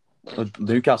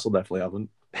 Newcastle definitely haven't.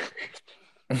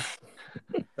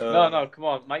 No, come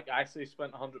on. Mike actually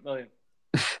spent 100 million.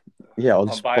 Yeah,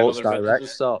 on Sports Direct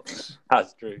socks.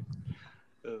 That's true.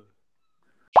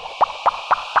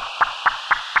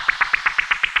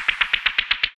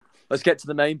 Let's get to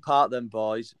the main part then,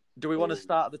 boys. Do we want to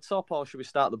start at the top or should we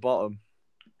start at the bottom?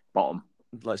 Bottom.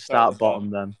 Let's start bottom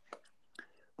then.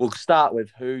 We'll start with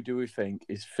who do we think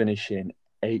is finishing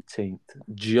 18th,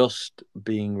 just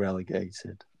being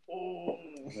relegated?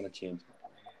 I'm going to change.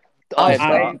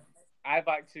 I've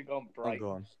actually gone Brighton. Go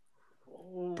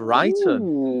on. Brighton?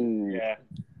 Ooh. Yeah.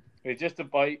 They just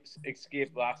about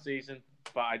escaped last season,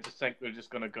 but I just think they're just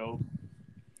going to go.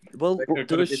 Well,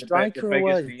 do a striker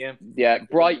away. Yeah,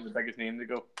 The biggest name to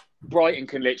go. Brighton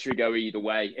can literally go either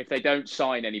way. If they don't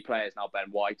sign any players now,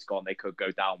 Ben White's gone, they could go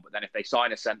down. But then if they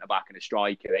sign a centre-back and a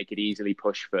striker, they could easily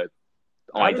push for...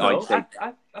 I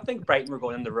think Brighton were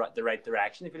going in the right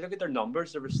direction. If you look at their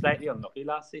numbers, they were slightly unlucky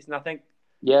last season. I think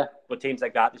with teams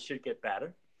like that, they should get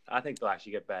better. I think they'll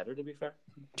actually get better, to be fair.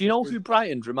 Do you know who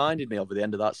Brighton reminded me of at the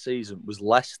end of that season? Was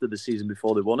Leicester the season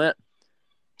before they won it.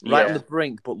 Right on the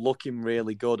brink, but looking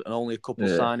really good and only a couple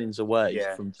signings away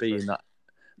from being that.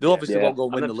 They obviously won't go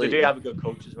win the league. They do have a good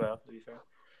coach as well, to be fair.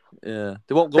 Yeah.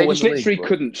 They won't go win the league. They just literally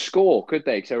couldn't score, could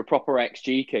they? Because they were proper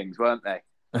XG kings, weren't they?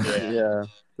 Yeah.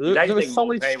 They're a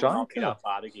solid striker. Not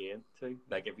bad again, too.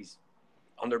 Like, if he's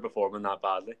underperforming that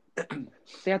badly.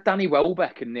 They had Danny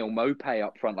Welbeck and Neil Maupay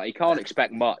up front. Like, you can't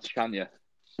expect much, can you?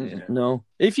 Yeah. No.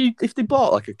 If they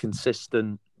bought like a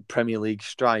consistent Premier League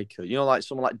striker, you know, like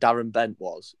someone like Darren Bent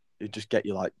was, it'd just get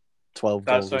you like 12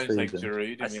 goals a season. That sounds like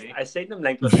Giroud to me. I seen them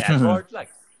linked with Edward. Like,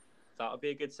 that would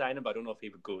be a good signing, but I don't know if he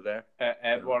would go there.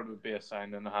 Edward would be a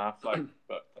sign and a half, like,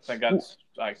 but I think that's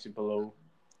actually below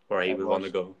where he would want to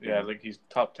go. Yeah, like he's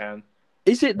top 10.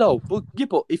 Is it though? But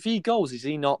if he goes, is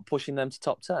he not pushing them to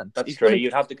top 10? That's true.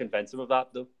 You'd have to convince him of that,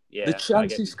 though. Yeah. The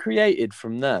chances created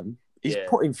from them, he's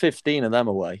putting 15 of them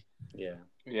away. Yeah.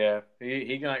 Yeah,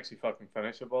 he can actually fucking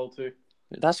finish a ball too.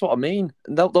 That's what I mean.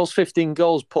 Those 15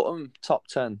 goals put them top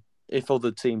 10. If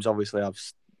other teams obviously have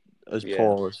as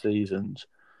poor seasons.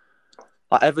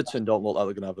 Like Everton don't look like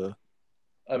they're going to have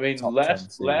a... I mean,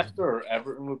 Leicester or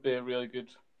Everton would be a really good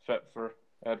fit for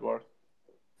Edward.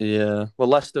 Yeah. Well,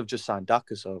 Leicester have just signed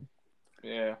Daka, so...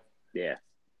 Yeah. Yeah.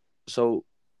 So,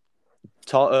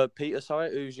 Peter,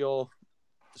 sorry, who's your...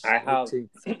 I have...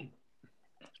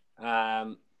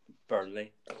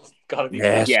 Burnley. It's gotta be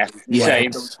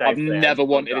same. I've never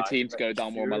wanted a team to go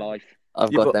down more in my life.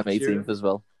 I've got them 18th as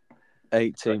well.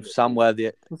 18th. Sam, where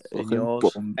in yours?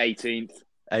 18th.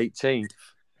 18th.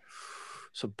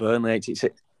 So Burnley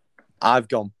 18th. I've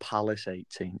gone Palace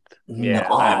 18th. Yeah,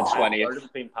 no. I'm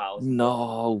 20th. Palace,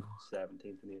 no.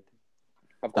 17th and 18th.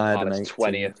 I've got Palace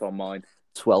 20th on mine.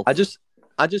 12th.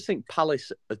 I just think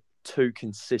Palace are too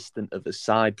consistent of a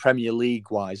side, Premier League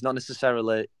wise, not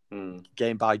necessarily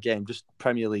game by game, just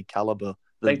Premier League caliber.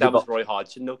 I think that was Roy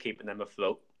Hodgson, though, keeping them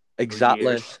afloat.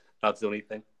 Exactly. That's the only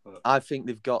thing. I think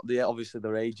they've got obviously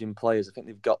they're aging players. I think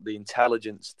they've got the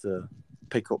intelligence to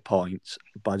pick up points,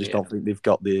 but I just don't think they've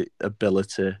got the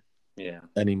ability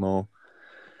anymore.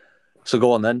 So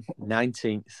go on then.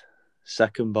 19th,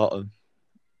 second bottom.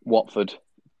 Watford.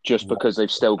 Just because they've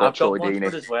still got Troy Deeney.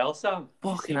 Watford as well, Sam.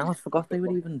 Fucking hell, I forgot they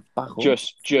were even back up.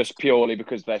 Just purely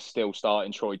because they're still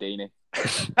starting Troy Deeney.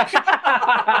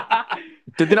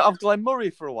 Did they not have Glenn Murray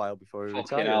for a while before he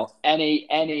retired? You know,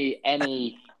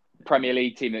 any Premier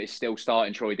League team that is still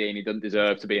starting Troy Deeney doesn't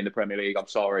deserve to be in the Premier League. I'm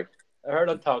sorry. I heard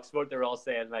on TalkSport they're all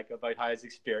saying about how his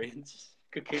experience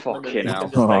could keep him in the league.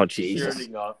 Hell. Oh, Jesus.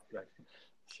 Surely not.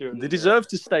 They deserve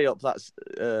to stay up that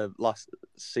last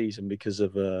season because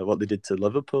of what they did to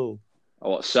Liverpool.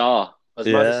 Oh, what, Sarr? As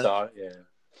much as Sarr,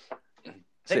 I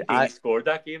think he scored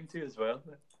that game too as well.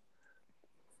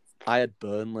 I had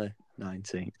Burnley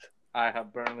 19th. I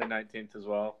have Burnley 19th as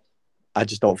well. I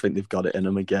just don't think they've got it in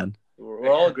them again.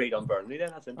 We're all agreed on Burnley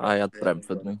then. I had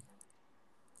Brentford, me.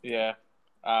 Yeah.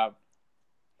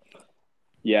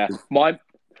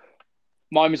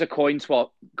 Mine was a coin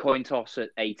toss at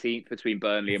 18th between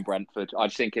Burnley and Brentford. I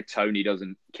just think if Tony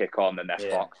doesn't kick on, then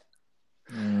they're fucked.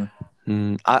 I've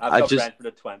got Brentford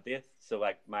at 20th, so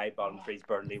my bottom three is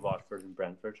Burnley, Watford, and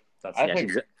Brentford. I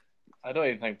don't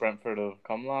even think Brentford will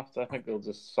come last. I think they'll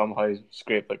just somehow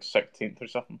scrape 16th or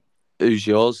something. Who's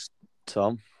yours,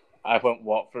 Tom? I went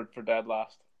Watford for dead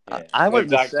last. Yeah. I went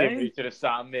the exact same. reach to the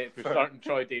Sam, mate. If you're starting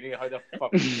Troy Deeney, how the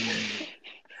fuck?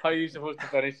 How are you supposed to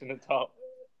finish in the top?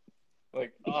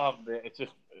 Mate, it's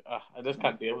just I just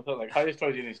can't deal with it. How is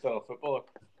Troy Deeney still a footballer?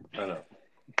 I know.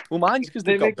 Well, mine's because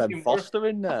they've got Ben Foster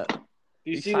in there. Do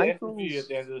you see the interview at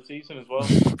the end of the season as well?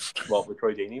 What, with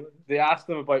Troy Deeney? They asked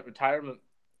him about retirement,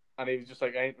 and he was just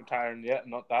like, "I ain't retiring yet. I'm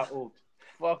not that old."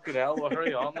 Fucking hell,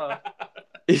 hurry on, man.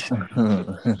 He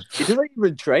doesn't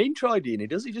even train Troy Deeney,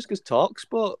 does he? Just because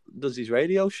TalkSport does his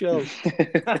radio show.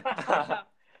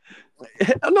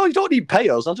 No, you don't need pay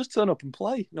us. I'll just turn up and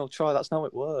play. No, Troy, that's not how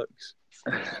it works.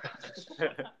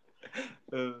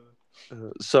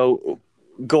 So,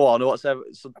 go on. Whatever.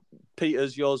 So,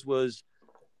 Peter's, yours was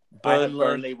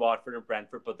Burnley, Watford, and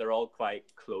Brentford, but they're all quite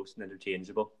close and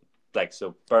interchangeable.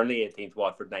 So Burnley 18th,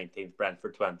 Watford 19th,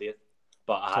 Brentford 20th.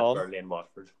 But I had Burnley and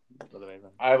Watford.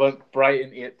 I went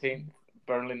Brighton 18th,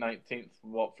 Burnley 19th,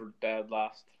 Watford dead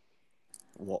last.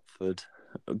 Watford.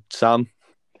 Sam?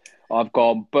 I've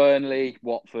gone Burnley,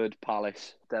 Watford,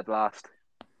 Palace, dead last.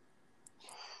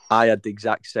 I had the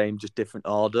exact same, just different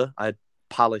order. I had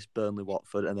Palace, Burnley,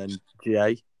 Watford, and then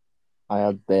GA. I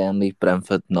had Burnley,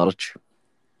 Brentford, Norwich.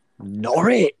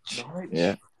 Norwich?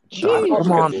 Yeah.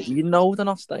 Come on, you know they're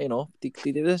not staying up. They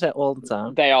do this all the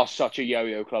time. They are such a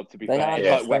yo-yo club, to be fair. It's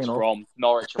like West Brom,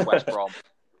 Norwich and West Brom.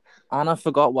 And I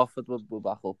forgot Watford were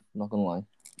back up, not going to lie.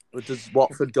 But does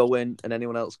Watford go in and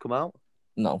anyone else come out?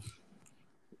 No.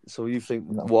 So you think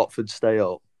Watford stay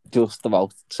up? Just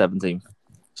about 17th.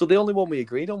 So the only one we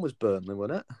agreed on was Burnley,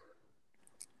 wasn't it?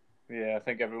 Yeah, I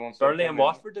think everyone's... Burnley and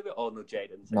Watford, did we? Oh, no, Jay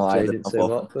didn't say I didn't say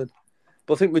Watford.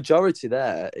 But I think majority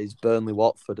there is Burnley,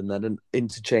 Watford, and then an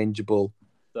interchangeable.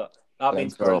 So that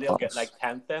means Burnley will get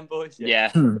 10th then, boys.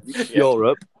 Yeah.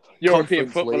 European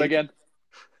football League. again.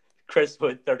 Chris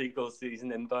Wood, 30-goal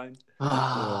season inbound.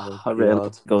 I really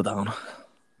go down.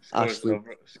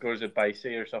 Scores a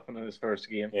Bicey or something in his first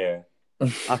game. Yeah.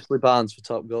 Ashley Barnes for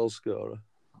top goal scorer.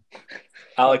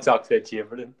 Alex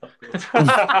Oxlade-Chamberlain. What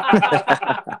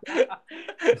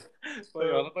are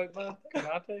you on about, man?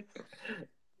 Canate?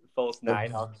 False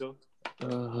 9, Oxo.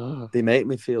 They make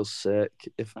me feel sick.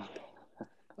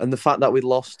 And the fact that we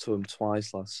lost to them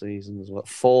twice last season as well.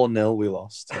 4-0 we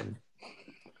lost to them. Do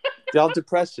you know how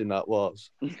depressing that was?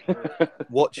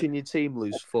 Watching your team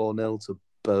lose 4-0 to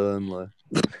Burnley.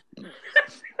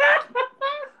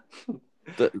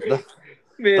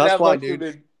 That's why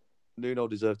Nuno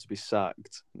deserved to be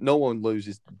sacked. No one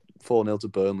loses 4-0 to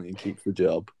Burnley and keeps the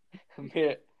job.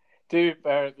 Mate, to be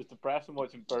fair, it was depressing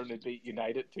watching Burnley beat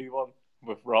United 2-1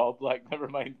 with Rob. Never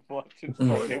mind watching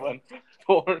Burnley win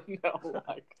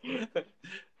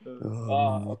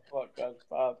 4-0. Fuck, that's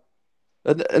bad.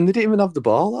 And they didn't even have the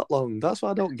ball that long. That's what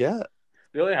I don't get.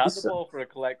 They only had the ball for a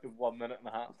collective 1 minute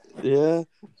and a half. Yeah.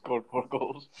 Scored 4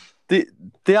 goals. They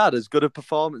had as good a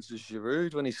performance as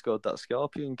Giroud when he scored that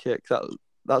scorpion kick.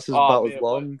 That's about as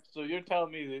long. So you're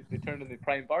telling me they turned into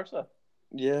prime Barca?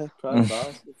 Yeah, prime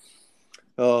Barca.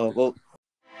 Oh, well.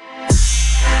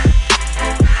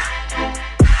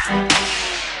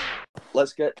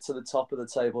 Let's get to the top of the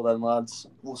table then, lads.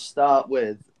 We'll start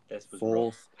with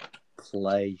 4th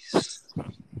place.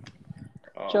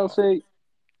 Chelsea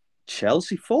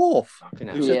 4th.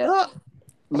 Who said that?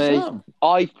 Me, Sam.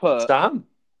 I put Sam.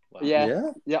 Wow.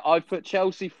 yeah. I put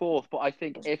Chelsea fourth, but I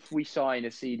think if we sign a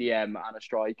CDM and a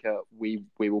striker, we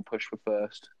will push for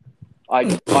first. I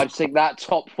think that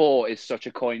top four is such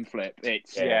a coin flip.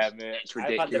 It's mate. it's I've had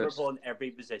ridiculous. Liverpool in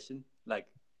every position. Like,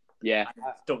 Yeah,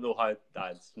 I don't know how.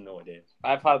 That's no idea.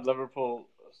 I've had Liverpool,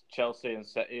 Chelsea, and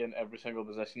City in every single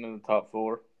position in the top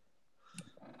four.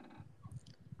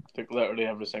 I think literally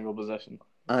every single position.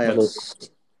 I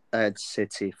had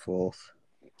City fourth.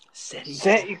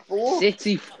 City four.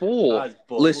 City four. That's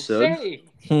bold. Listen, City.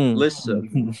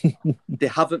 listen. They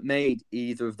haven't made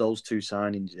either of those two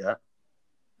signings yet.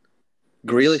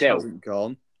 Grealish Still. hasn't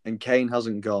gone, and Kane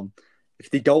hasn't gone. If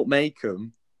they don't make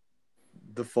them,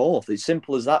 the fourth. It's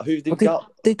simple as that. Who they've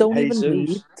got? They don't Jesus. even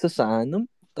need to sign them.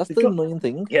 That's They've the got- annoying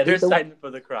thing. Yeah, they're They don't- signing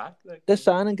for the crack. Like, They're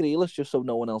signing Grealish just so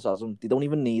no one else has them. They don't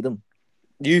even need them.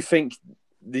 You think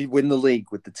they win the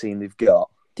league with the team they've got?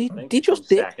 I think They just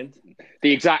come did. second.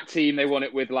 The exact team they won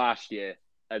it with last year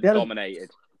and Yeah.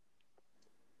 dominated.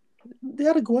 They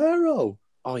had Aguero.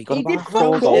 Oh, he got He about did 4 fuck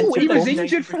all. goals. He was Injured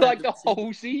injured for like the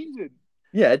whole season.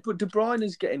 Yeah, but De Bruyne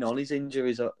is getting on. His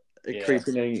injuries are Yeah.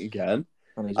 creeping in again.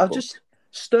 And he's I booked. just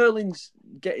Sterling's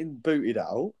getting booted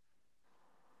out.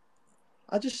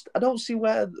 I don't see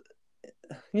where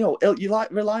you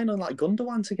like relying on like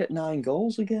Gundogan to get 9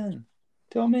 goals again.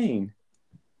 Do you know what I mean?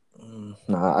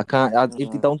 Nah, I can't.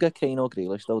 If they don't get Kane or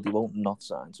Grealish, though, they won't not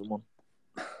sign someone.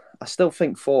 I still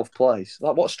think 4th place.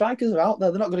 Like what strikers are out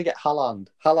there? They're not going to get Haaland.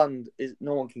 Haaland is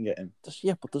no one can get him.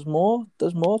 But there's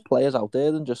more players out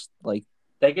there than just like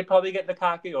They could probably get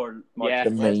Lukaku or Yeah. Martinez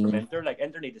from The main- Inter. Like,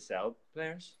 Inter need to sell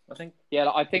players, I think. Yeah,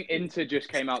 like, I think Inter just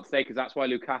came out today because that's why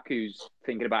Lukaku's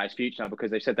thinking about his future now because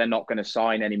they said they're not going to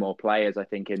sign any more players, I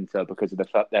think, Inter because of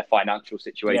their financial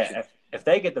situation. Yeah, if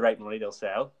they get the right money, they'll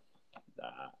sell.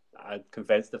 I'm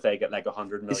convinced if they get like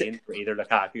 100 million for either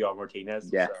Lukaku or Martinez,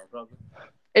 they'll Yeah. sell probably.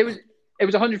 It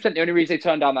was 100% the only reason they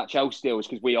turned down that Chelsea deal was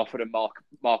because we offered him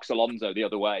Mark Alonso the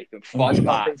other way. And fuck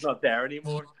that. He's not there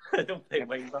anymore. I don't think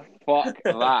wing back. Fuck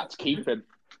that. Keep him.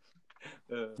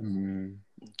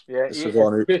 Yeah, This is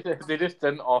one if they just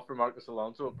didn't offer Marcus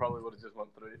Alonso, it probably would have just went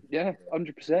through. Yeah,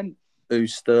 100%.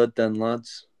 Who's third then,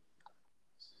 lads?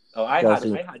 Oh, I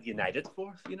Chelsea. had United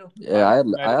fourth, you know. Yeah, I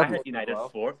I had had United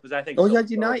fourth because I think. Oh, you so- had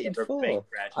United they're fourth? big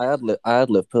fresh. I had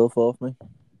Liverpool fourth, me.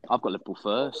 I've got Liverpool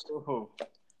first. Oh.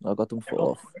 I got them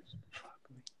fourth.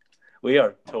 We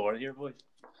are torn here, boys.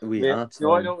 We Yeah, are.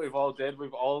 so I know what we've all did.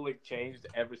 We've all like changed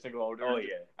every single order. Oh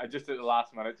yeah, I just at the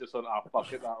last minute just thought,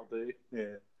 fuck it, that'll do.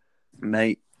 yeah.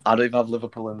 Mate, I don't even have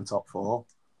Liverpool in the top 4.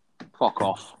 Fuck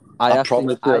off. I I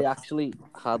promise you. actually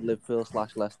had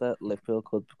Liverpool/Leicester. Liverpool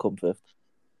could come 5th.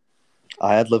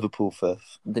 I had Liverpool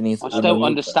 5th. They need. I just don't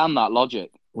understand that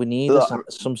logic. We need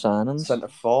some signings Centre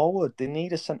forward. They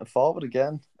need a centre forward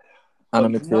again. and a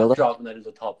But he's not midfielder. dropping out of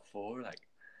the top 4. Like,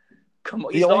 come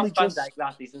on, They he's only not Van just- Dijk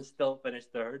last season, still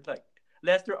finished third. Like,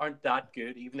 Leicester aren't that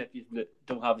good, even if you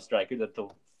don't have a striker that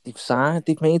don't.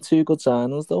 They've made 2 good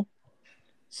signings though.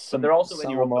 But they're also in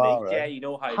Europa Samara. League. Yeah, you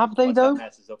know how Have they, much though? that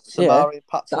messes up. Yeah. Samari,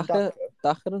 Patson, Daka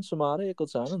Daka. and Samari are good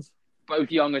signings.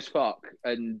 Both young as fuck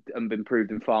and been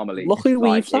proved in farmer league. Look who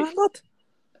Like, we've signed, lad.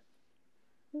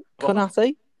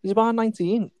 Konate. He's about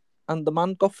 19, and the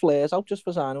man got flares out just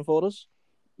for signing for us.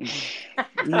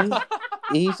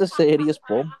 He's a serious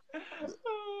bum.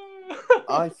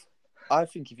 I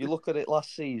think if you look at it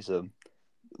last season,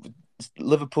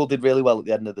 Liverpool did really well at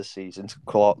the end of the season to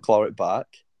claw it back.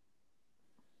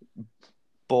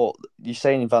 But you're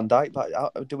saying Van Dijk back.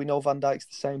 Do we know Van Dijk's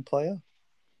the same player?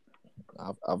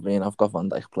 I've got Van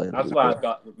Dijk playing. That's why I've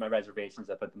got my reservations.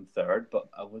 I put them third, but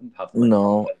I wouldn't have them.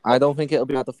 No, I don't think it'll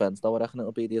be our defence though. I reckon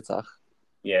it'll be the attack.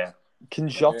 Yeah. Can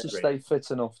Jota Yeah. stay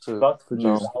fit enough to But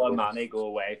produce? Salah and Mane go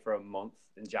away for a month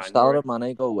in January. Salah and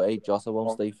Mane go away. Jota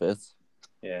won't stay fit.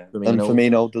 Yeah. And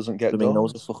Firmino doesn't get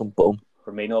Firmino's a goals. fucking bum.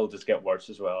 Firmino will just get worse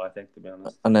as well, I think, to be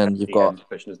honest. And then you've got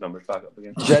pushing his numbers back up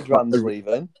again. Jedran's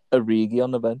leaving. Origi on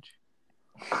the bench.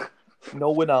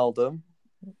 No Wijnaldum.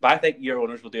 But I think your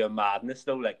owners will do a madness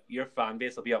though. Like your fan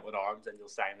base will be up in arms, and you'll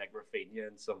sign like Rafinha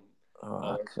and some. Oh,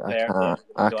 Oh, I there, can't. yeah.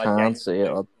 I So I can't can't- see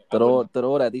it. They're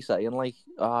already saying like,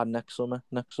 next summer.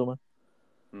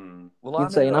 Hmm. Well, Been I'm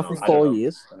saying in that on for I don't 4 know.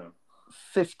 years. I know.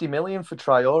 50 million for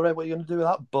Traore. What are you going to do with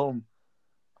that bum?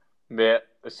 Mate,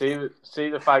 see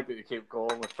the fact that you keep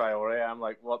going with Traore, I'm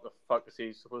like, what the fuck is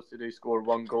he supposed to do? Score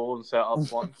 1 goal and set up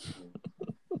 1?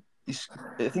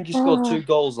 I think he scored 2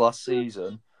 goals last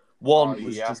season. One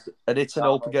was yeah. just an hit and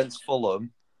hope against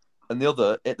Fulham, and the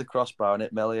other hit the crossbar and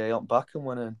hit Melier on back and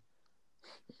went in.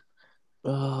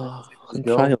 Oh, fucking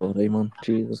Go. try already, man.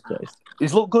 Jesus Christ.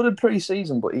 He's looked good in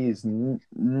pre-season, but he is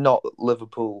not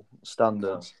Liverpool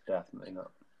standards. No, definitely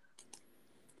not.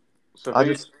 So I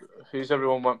who's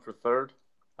everyone went for third?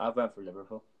 I went for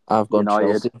Liverpool. I've gone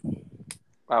United. Chelsea.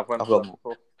 I went I've for gone-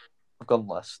 Liverpool. I've gone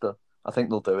Leicester. I think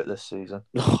they'll do it this season.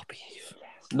 Oh, behave.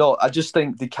 No, I just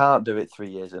think they can't do it 3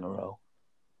 years in a row.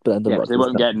 Brendan Yeah, 'cause they Rodgers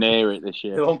won't get near it this They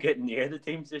year. won't get near the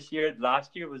teams this year.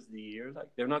 Last year was the year. Like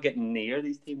they're not getting near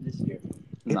these teams this year.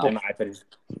 No. In my opinion.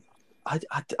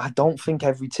 I don't think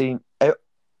every team.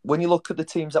 When you look at the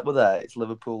teams that were there, it's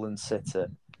Liverpool and City.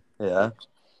 Yeah,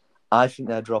 I think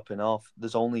they're dropping off.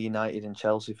 There's only United and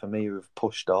Chelsea for me who have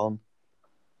pushed on.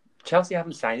 Chelsea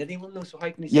haven't signed anyone though, so how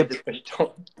can you say Yeah, they've pushed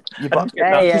on? Yeah, but,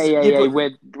 Hey,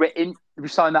 but- we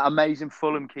signed that amazing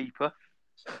Fulham keeper.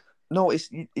 no,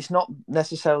 it's not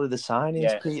necessarily the signings,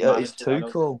 Yeah, Peter. It's managed, I know.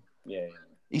 Tuchel. Yeah.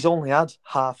 He's only had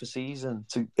half a season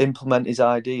to implement his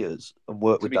ideas and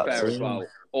work To with be that fair team. as well,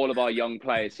 all of our young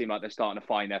players seem like they're starting to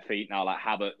find their feet now. Like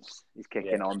Havertz is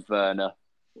kicking on, Werner,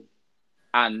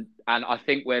 and I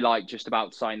think we're like just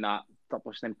about to sign that.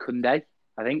 What's his name? Kunde,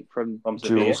 I think from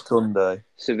Sevilla. Jules Koundé,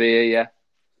 Sevilla. Yeah,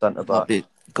 centre back. That'd be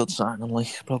a good signing,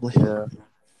 like, probably. Yeah.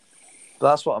 But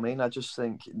that's what I mean. I just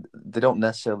think they don't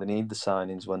necessarily need the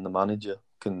signings when the manager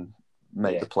can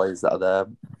make the players that are there.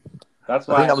 That's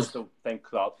why I also think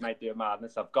Klopp might do a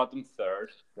madness. I've got them third,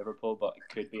 Liverpool, but it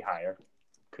could be higher.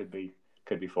 Could be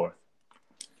fourth.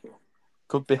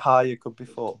 Could be higher, could be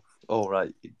fourth. Oh,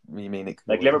 right. You mean it could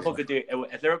Like be Liverpool could do.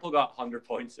 If Liverpool got 100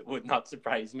 points, it would not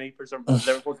surprise me. For some, if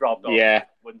Liverpool dropped off, Yeah. it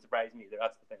wouldn't surprise me either.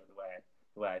 That's the thing.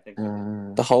 The way I think.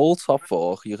 The whole top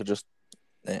four, you could just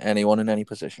anyone in any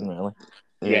position, really.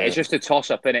 yeah. It's just a toss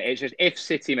up, innit? It's just if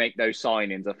City make those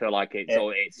signings, I feel like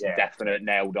it's definite,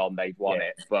 nailed on. They've won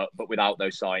it, but without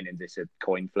those signings, it's a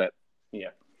coin flip. Yeah.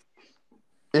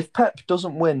 If Pep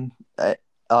doesn't win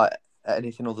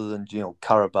anything other than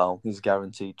Carabao, his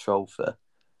guaranteed trophy,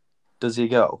 does he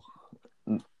go?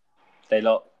 They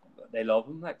love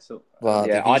him, like so. Well,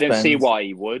 Yeah, I don't see why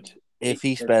he would. If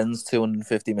he spends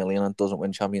 250 million and doesn't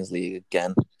win Champions League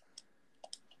again,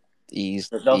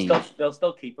 they'll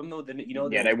still keep him though.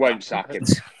 Yeah, they won't sack him.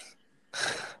 They've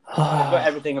got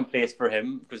everything in place for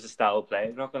him because the style of play.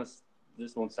 They're not going to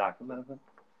just won't sack him. Anything.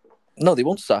 No, they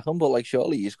won't sack him, but like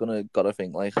surely he's gotta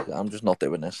think like I'm just not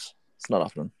doing this. It's not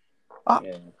happening.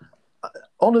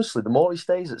 Honestly, the more he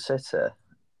stays at City,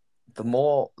 the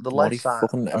less he I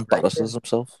fucking rate embarrasses him.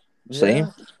 himself. Yeah. Same.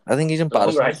 I think he's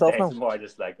embarrassing himself now. The more I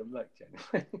dislike him, like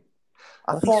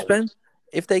genuinely.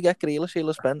 If they get Grealish, he'll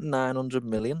have spent 900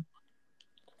 million.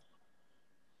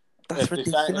 That's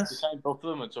ridiculous. If they sign both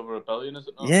of them, it's over $1 billion, is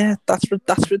it not? Yeah, that's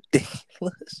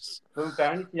ridiculous. But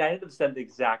apparently, United have spent the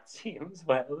exact same as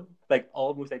well, like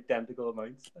almost identical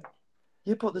amounts. Like.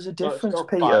 Yeah, but there's a So it's difference, still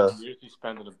Peter. 5 years he's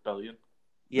spending $1 billion.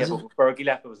 Yeah, but when Fergie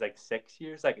left, it was like 6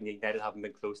 years, like, and United haven't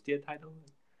been close to a title.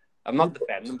 I'm not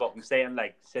defending them, but I'm saying,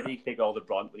 like, City take all the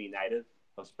brunt when United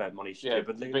have spent money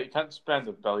stupidly. Yeah, but you can't spend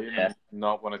 $1 billion and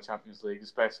not win a Champions League,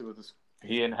 especially with this.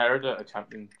 He inherited a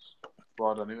Champions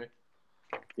squad anyway.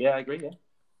 Yeah, I agree, yeah.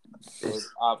 So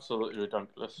it's absolutely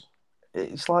ridiculous.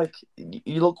 It's like,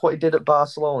 you look what he did at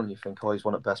Barcelona, you think, he's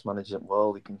one of the best managers in the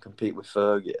world, he can compete with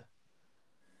Fergie.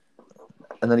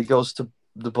 And then he goes to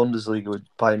the Bundesliga with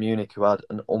Bayern Munich, who had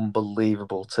an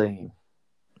unbelievable team.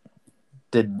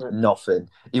 Did nothing.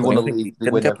 He won a league.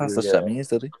 Didn't get past the semis,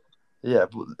 did he? Yeah,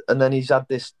 and then he's had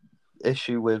this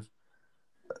issue with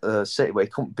City where he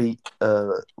couldn't beat,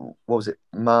 what was it,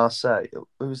 Marseille?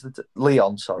 Who was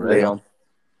Leon, sorry.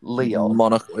 Leon.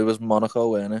 Monaco. It was Monaco,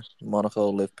 wasn't it? Monaco,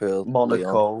 Liverpool,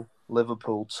 Monaco,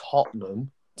 Liverpool,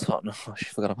 Tottenham. Tottenham. I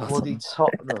forgot about Bloody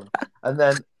Tottenham. And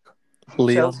then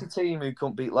Leon. Chelsea team who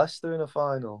couldn't beat Leicester in a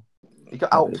final. He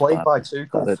got outplayed by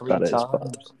Tuchel 3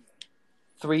 times.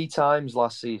 3 times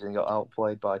last season he got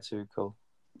outplayed by Tuchel.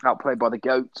 Outplayed by the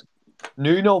GOAT.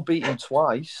 Nuno beat him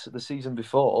twice the season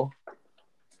before.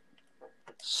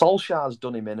 Solskjaer's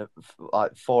done him in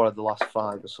like 4 of the last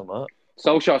 5 or something.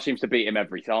 Solskjaer seems to beat him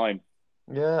every time.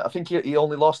 Yeah, I think he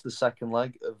only lost the second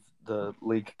leg of the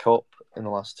League Cup in the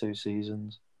last 2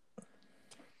 seasons.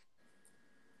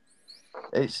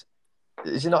 Is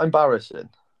it not embarrassing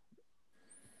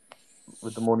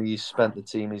with the money he's spent, the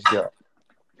team he's got?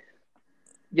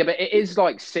 Yeah, but it is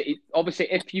like City. Obviously,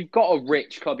 if you've got a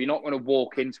rich club, you're not going to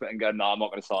walk into it and go, "No, I'm not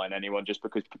going to sign anyone just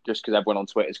because everyone on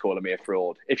Twitter is calling me a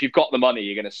fraud." If you've got the money,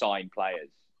 you're going to sign players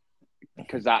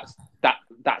because that's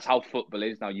how football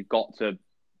is now. You've got to.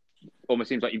 Almost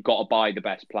seems like you've got to buy the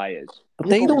best players. But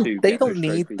they don't need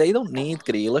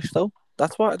Grealish though.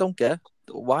 That's what I don't get.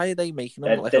 Why are they making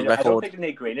him like a I don't record? think they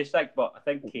need Grealish, but I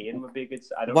think Kane would be a good.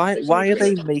 Why are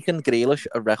they making Grealish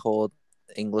a record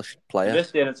English player? They're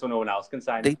just doing it so no one else can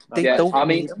sign. They Yeah, don't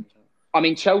need him. I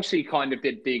mean, Chelsea kind of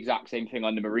did the exact same thing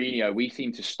under Mourinho. We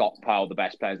seem to stockpile the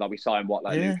best players. Like we signed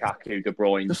Lukaku, De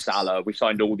Bruyne, Salah. We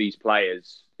signed all these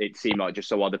players. It seemed like just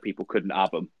so other people couldn't have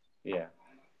them. Yeah,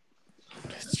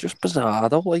 it's just bizarre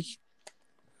though. Like,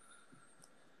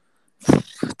 I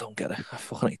don't get it. I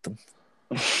fucking hate them.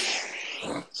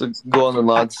 So go on then,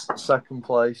 lads. Second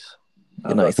place.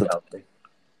 United.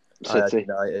 I had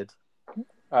United.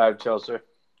 Chelsea.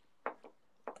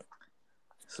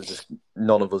 So just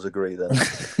none of us agree then.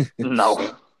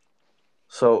 No.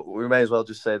 So we may as well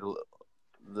just say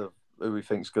the who we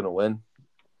think's going to win.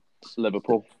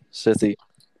 Liverpool. City.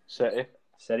 City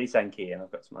and Kane.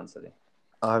 I've got Man City.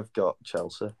 I've got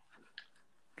Chelsea.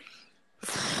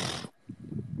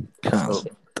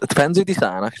 It depends who they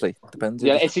sign, actually. Depends.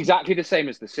 Yeah, it's exactly the same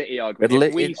as the City argument.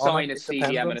 If we sign a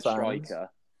CDM and a signings. striker,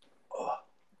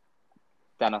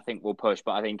 then I think we'll push.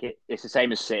 But I think it's the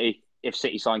same as City. If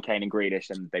City sign Kane and Grealish,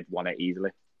 then they've won it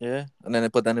easily. Yeah, and then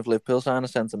if Liverpool sign a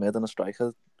centre mid and a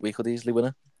striker, we could easily win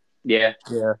it. Yeah.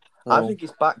 I think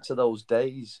it's back to those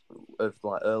days of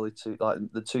like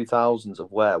the 2000s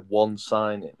of where one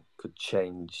signing could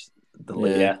change the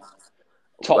league. Yeah.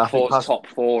 Top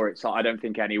four. It's like I don't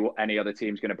think any other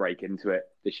team's going to break into it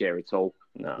this year at all.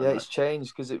 No. Yeah, it's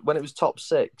changed because when it was top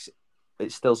six,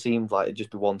 it still seemed like it'd just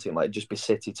be one team, like it'd just be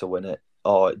City to win it,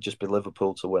 or it'd just be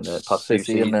Liverpool to win it.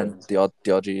 City, and then the odd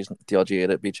year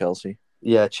it'd be Chelsea.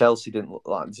 Yeah, Chelsea didn't look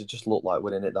like it; just looked like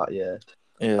winning it that year.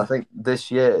 Yeah. I think this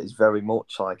year is very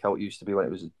much like how it used to be when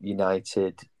it was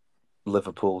United,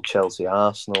 Liverpool, Chelsea,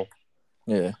 Arsenal.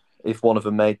 Yeah. If one of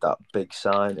them made that big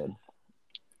signing,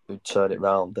 who'd turn it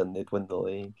round, then they'd win the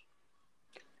league.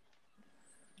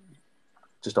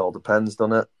 Just all depends,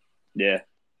 doesn't it? Yeah.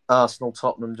 Arsenal,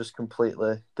 Tottenham just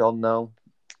completely gone now.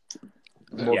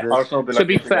 Yeah. To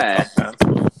be fair,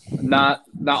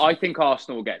 I think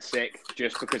Arsenal will get sick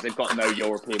just because they've got no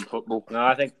European football. No,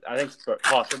 I think Spurs,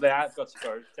 possibly I've got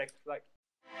Spurs sick. Like.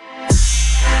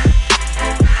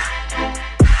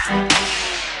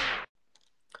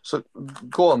 So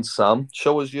go on, Sam.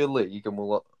 Show us your league, and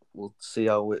we'll see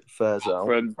how it fares out.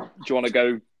 Do you want to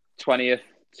go 20th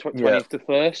to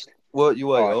first? Work your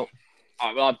way up.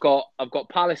 I've got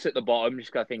Palace at the bottom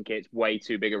just because I think it's way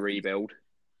too big a rebuild.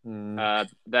 Then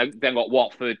got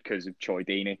Watford because of Troy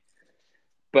Deeney.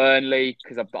 Burnley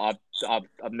because I've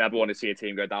never wanted to see a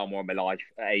team go down more in my life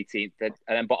at 18th. But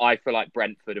I feel like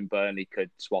Brentford and Burnley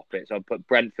could swap it. So I put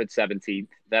Brentford 17th.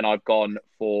 Then I've gone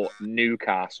for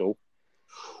Newcastle.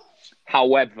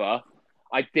 However,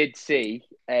 I did see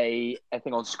a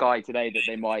thing on Sky today that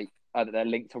they might that they're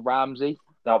linked to Ramsey.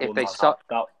 That will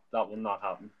not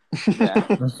happen. Yeah.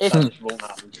 That won't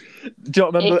happen. Do you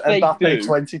remember Mbappe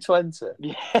 2020?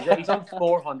 Yeah. He's on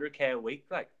 400k a week.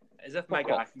 Like, as if my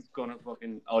guy is gonna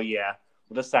fucking. Oh yeah,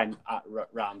 we'll just sign at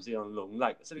Ramsey on loan.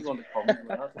 Like, as if he's going to come.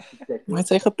 Might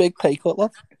take a big pay cut,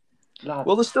 lad.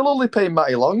 Well, they're still only paying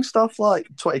Matty Longstaff like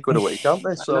 20 quid a week, aren't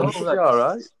they? So it's all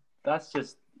right. That's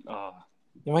just.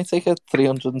 You might take a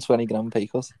 320 grand pay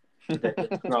cut.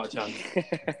 Not a chance.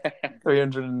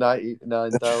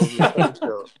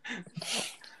 399,000.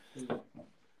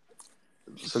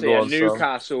 So yeah,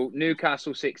 Newcastle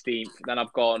 16th. Then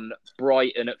I've gone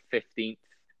Brighton at 15th,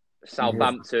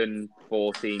 Southampton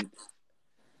 14th,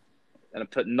 and I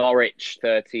put Norwich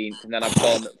 13th, and then I've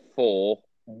gone for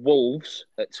Wolves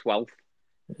at 12th.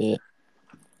 Yeah,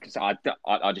 because I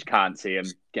just can't see them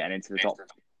getting into the top.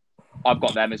 I've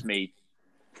got them as me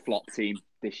flop team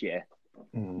this year.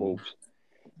 Wolves,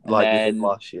 like we did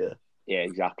last year. Yeah,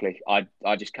 exactly. I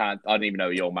just can't. I don't even know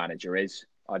who your manager is.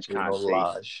 I just can't see.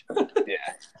 Yeah,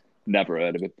 never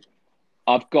heard of it.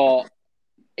 I've got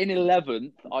in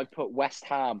 11th. I put West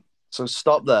Ham. So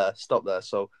stop there.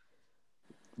 So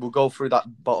we'll go through that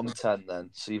bottom 10 then.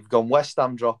 So you've gone West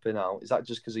Ham dropping out. Is that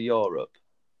just because of Europe?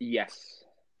 Yes.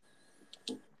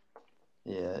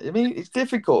 Yeah, I mean it's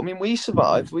difficult. I mean we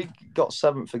survived. We got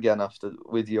 7th again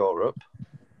with Europe.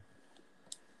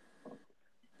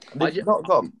 They've not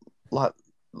got like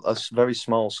a very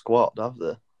small squad, have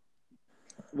they?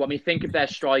 Well, I mean, think of their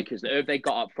strikers. Who have they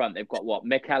got up front? They've got what?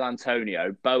 Mikel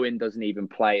Antonio. Bowen doesn't even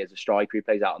play as a striker. He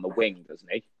plays out on the wing, doesn't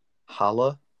he?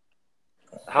 Haller's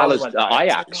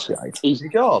Ajax. He's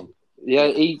gone. Yeah,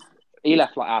 he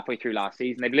left like halfway through last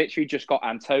season. They've literally just got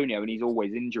Antonio, and he's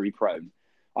always injury prone.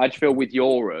 I just feel with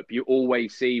Europe, you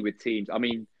always see with teams. I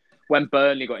mean, when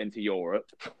Burnley got into Europe,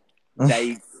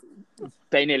 they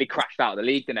nearly crashed out of the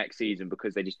league the next season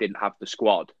because they just didn't have the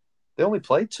squad. They only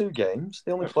played 2 games.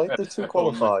 They only played the 2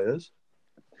 qualifiers.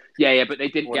 Yeah, but they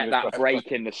didn't One get of that your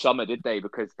break in the summer, did they?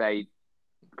 Because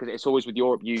it's always with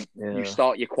Europe. You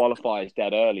start your qualifiers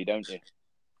dead early, don't you?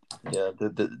 Yeah,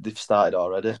 they've started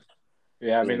already.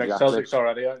 Yeah, I mean, like Exactly. Celtic's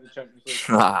already out of the Champions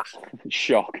League.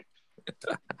 Shock.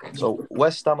 So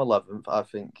West Ham 11th, I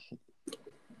think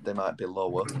they might be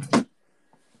lower.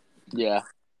 Yeah.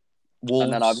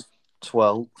 Wolves And then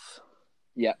 12th.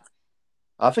 Yeah.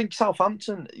 I think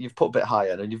Southampton you've put a bit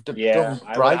higher, and you've done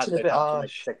I Brighton a would bit have had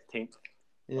harsh. like 16th.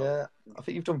 Yeah, I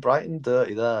think you've done Brighton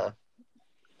dirty there.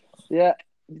 Yeah.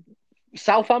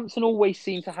 Southampton always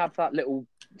seem to have that little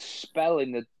spell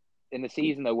in the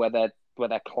season though where they're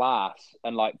class,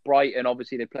 and like Brighton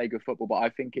obviously they play good football, but I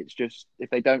think it's just if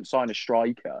they don't sign a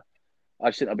striker, I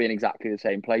just think they'll be in exactly the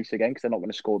same place again because they're not going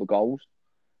to score the goals.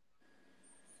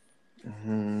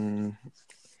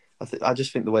 I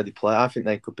just think the way they play, I think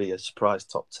they could be a surprise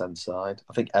top 10 side.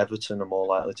 I think Everton are more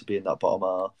likely to be in that bottom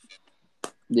half.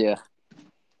 Yeah.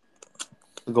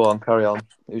 Go on, carry on.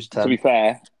 Who's 10? To be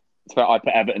fair, I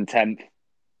put Everton 10th.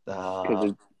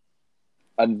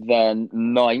 And then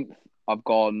 9th, I've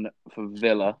gone for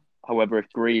Villa. However, if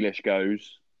Grealish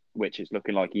goes, which it's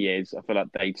looking like he is, I feel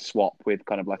like they'd swap with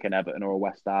kind of like an Everton or a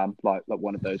West Ham, like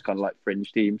one of those kind of like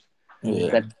fringe teams. Yeah.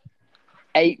 Then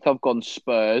 8th, I've gone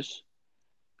Spurs.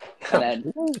 And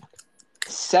then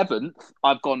 7th,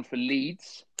 I've gone for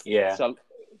Leeds. Yeah. So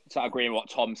I agree with what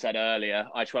Tom said earlier.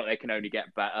 I just feel like they can only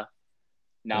get better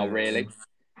now, really.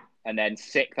 And then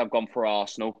 6th, I've gone for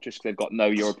Arsenal, just because they've got no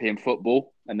European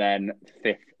football. And then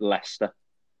 5th, Leicester.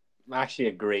 I actually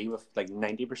agree with like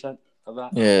 90% of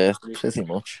that. Yeah, pretty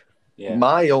much. Yeah.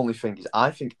 My only thing is, I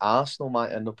think Arsenal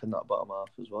might end up in that bottom half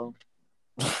as well.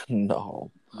 No.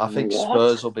 I think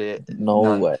Spurs will be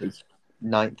No way.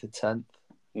 9th to 10th.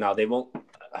 No, they won't.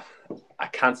 I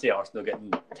can't see Arsenal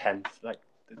getting 10th. Like,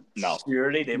 no.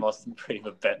 Surely they must improve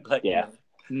a bit. Like, yeah.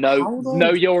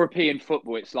 No European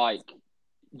football. It's like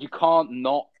you can't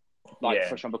not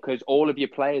push on because all of your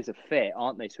players are fit,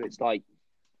 aren't they? So it's like,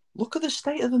 look at the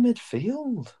state of the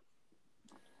midfield.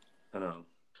 I know.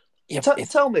 Yeah,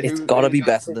 tell me, it's got to be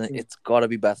better than. It's got to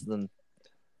be better than.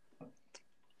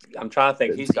 I'm trying to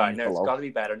think. Who's starting there? It's got to be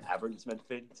better than Everton's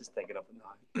midfield. Just thinking of it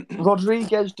now.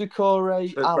 Rodriguez, Decore,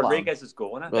 Alan. Rodriguez is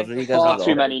going. Far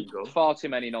too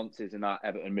many nonces in that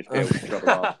Everton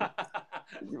midfield.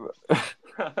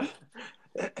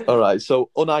 All right, so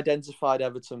unidentified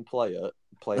Everton player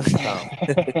playing the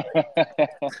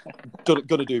town.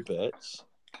 Gonna do bits.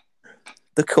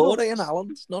 Decore and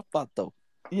Alan's not bad though.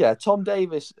 Yeah, Tom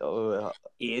Davis.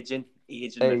 Aging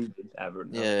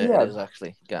Everton. Yeah, it is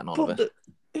actually getting on a bit.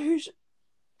 Who's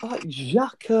like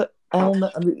Xhaka El?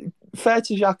 I mean, fair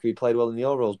to Xhaka, he played well in the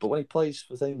Euros, but when he plays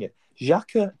for thingy,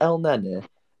 Xhaka El Nene,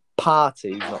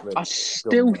 Partey, not really. I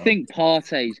still think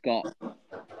Partey's got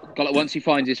like once he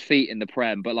finds his feet in the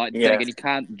Prem, but like then again, you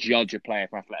can't judge a player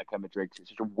from Atletico Madrid because it's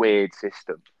such a weird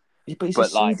system. Yeah, but he's a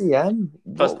CDM.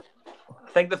 Plus,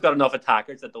 I think they've got enough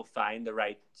attackers that they'll find the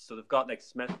right. So they've got like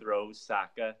Smith Rowe,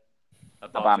 Saka,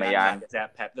 Aubameyang.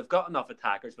 Pep. They've got enough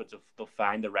attackers, but they'll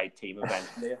find the right team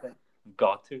eventually. I think they've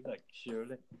got to,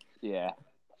 surely. Yeah.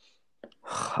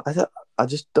 I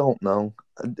just don't know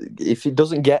if it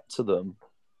doesn't get to them,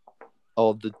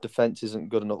 or the defense isn't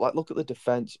good enough. Like, look at the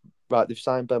defense. Right, they've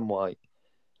signed Ben White.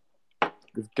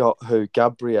 They've got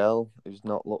Gabriel, who's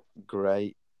not looked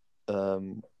great.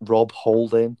 Rob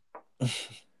Holding.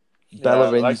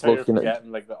 Bellerin's looking at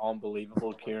like the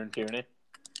unbelievable Kieran Tierney.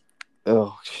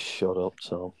 Oh, shut up,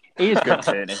 Tom. He is good,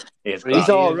 Tierney. He's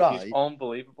all right. He's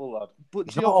unbelievable, lad. But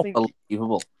he's not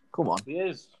unbelievable. Come on. He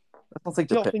is. I don't think.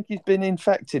 Do you think he's been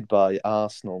infected by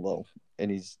Arsenal though?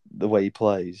 In the way he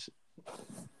plays.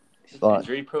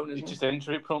 Injury prone. He's just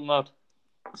injury prone, lad.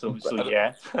 So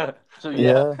yeah.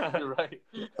 Yeah. You're right.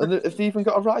 And if they even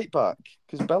got a right back,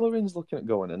 because Bellerin's looking at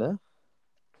going in there.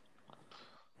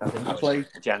 I think they play.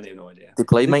 Genuinely no idea. They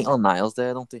play Maitland-Niles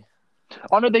there, don't they?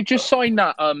 Oh no, they just signed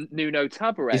that Nuno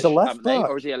Tavares. He's a left back,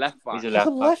 or is he a left back? He's a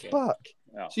left back.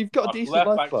 Yeah. So you've got a decent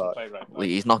left back. Well,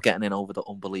 he's not getting in over the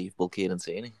unbelievable Kieran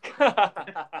Tierney.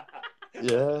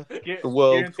 Yeah, the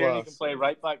world Kieran Tierney can play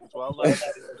right back as well.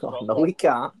 No, he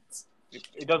can't.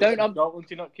 He doesn't. Scotland, do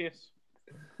you not, Case?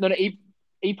 No,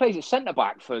 he plays at centre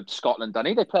back for Scotland, doesn't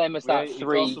he? They play him as that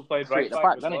three. He's also played right back,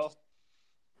 back doesn't he?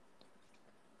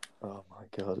 Oh my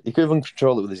god, he could even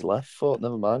control it with his left foot.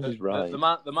 Never mind, he's right. The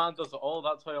man does it all.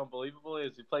 That's how unbelievable he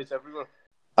is. He plays everywhere.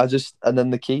 And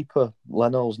then the keeper,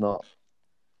 Leno's not.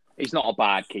 He's not a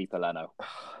bad keeper, Leno.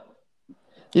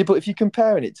 Yeah, but if you're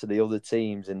comparing it to the other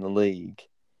teams in the league,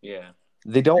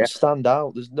 they don't stand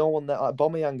out. There's no one there. Like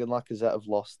Aubameyang and Lacazette have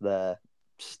lost their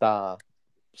star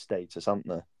status, haven't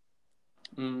they?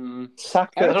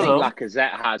 Saka. I don't don't think know.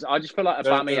 Lacazette has. I just feel like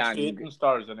They're Aubameyang. shooting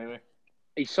stars anyway.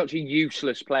 He's such a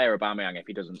useless player, Aubameyang, if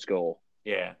he doesn't score.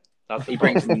 Yeah, that's He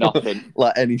brings nothing.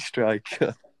 Like any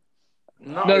striker.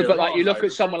 Not No, really. but like you look at For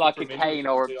someone like a me, Kane it's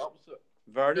or the opposite.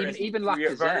 Werner even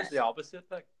Werner's Lacazette. the opposite.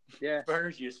 Like Yeah.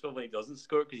 Werner's useful when he doesn't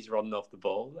score because he's running off the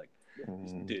ball. Like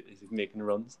he's making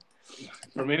runs.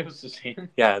 For me, it was the same.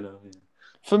 Yeah, I know. Yeah.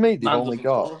 For me, they've Man only doesn't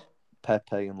got score.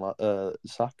 Pepe and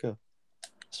Saka.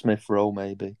 Smith Rowe,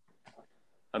 maybe.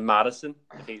 And Madison,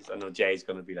 I know Jay's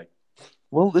going to be like.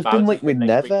 Well, they've been linked with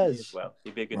recently Neves. as well.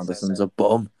 He'd be a good Madison's centre. a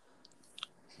bum.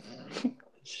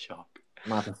 Shock.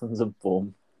 Madison's a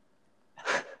bum.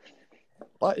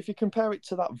 Like, if you compare it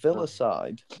to that Villa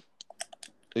side,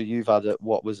 who you've had at,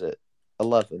 what was it,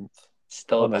 11th?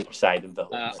 Still a better side than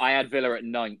Villa. I had Villa at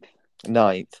 9th.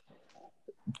 9th.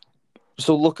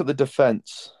 So look at the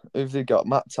defence. Who've they got?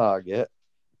 Matt Target,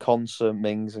 Conser,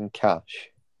 Mings and Cash.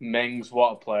 Mings,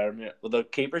 what a player, mate. Well, the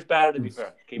keeper's better, to be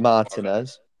fair. Keeper's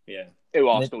Martinez. Yeah. Who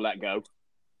Arsenal let go.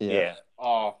 Yeah.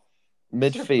 Oh,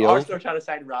 Midfield. Arsenal trying to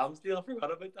sign Ramsdale. I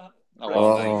forgot about that.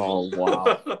 Oh,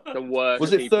 wow. The worst.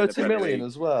 Was it keeper in the 30 Premier million League.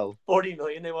 as well? 40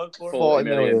 million they want for him. 40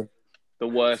 million. The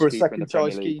worst For a keeper in the second Premier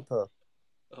choice League. keeper.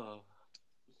 Oh,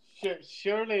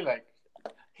 surely, like,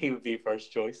 he would be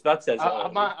first choice. That says it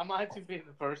all. I'm actually being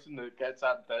the person that gets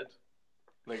that bid.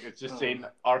 Like, it's just saying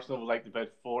Arsenal would like to bid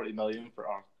 40 million for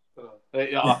Arsenal.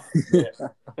 Like,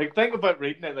 like, think about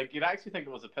reading it. Like, you'd actually think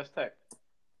it was a piss take.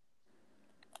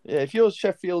 Yeah, if you're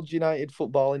Sheffield United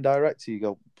footballing director, you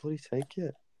go, bloody take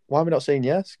it. Why am I not saying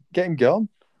yes? Get him gone.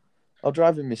 I'll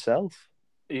drive him myself.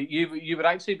 You would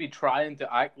actually be trying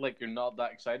to act like you're not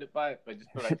that excited by it, but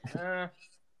just be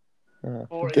like,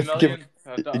 40 million.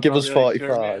 Give us really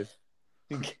 45.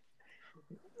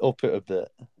 Up it a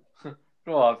bit.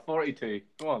 Go on, 42.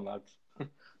 Go on, lads.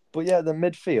 But yeah, the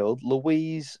midfield,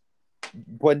 Louise,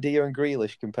 Buendia and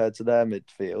Grealish compared to their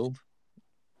midfield.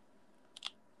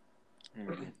 I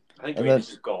think And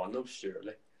Grealish is gone, though,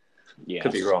 surely. Yes.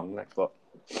 Could be wrong, like, but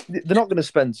They're not going to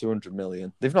spend 200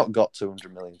 million. They've not got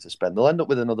 200 million to spend. They'll end up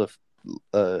with another,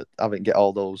 having to get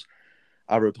all those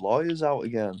Arab lawyers out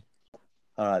again.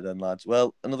 All right then, lads.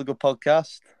 Well, another good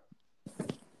podcast.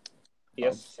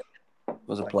 yes. It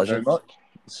was a pleasure.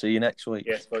 See you next week.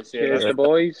 Yes, boys. See Cheers, you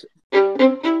later.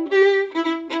 boys.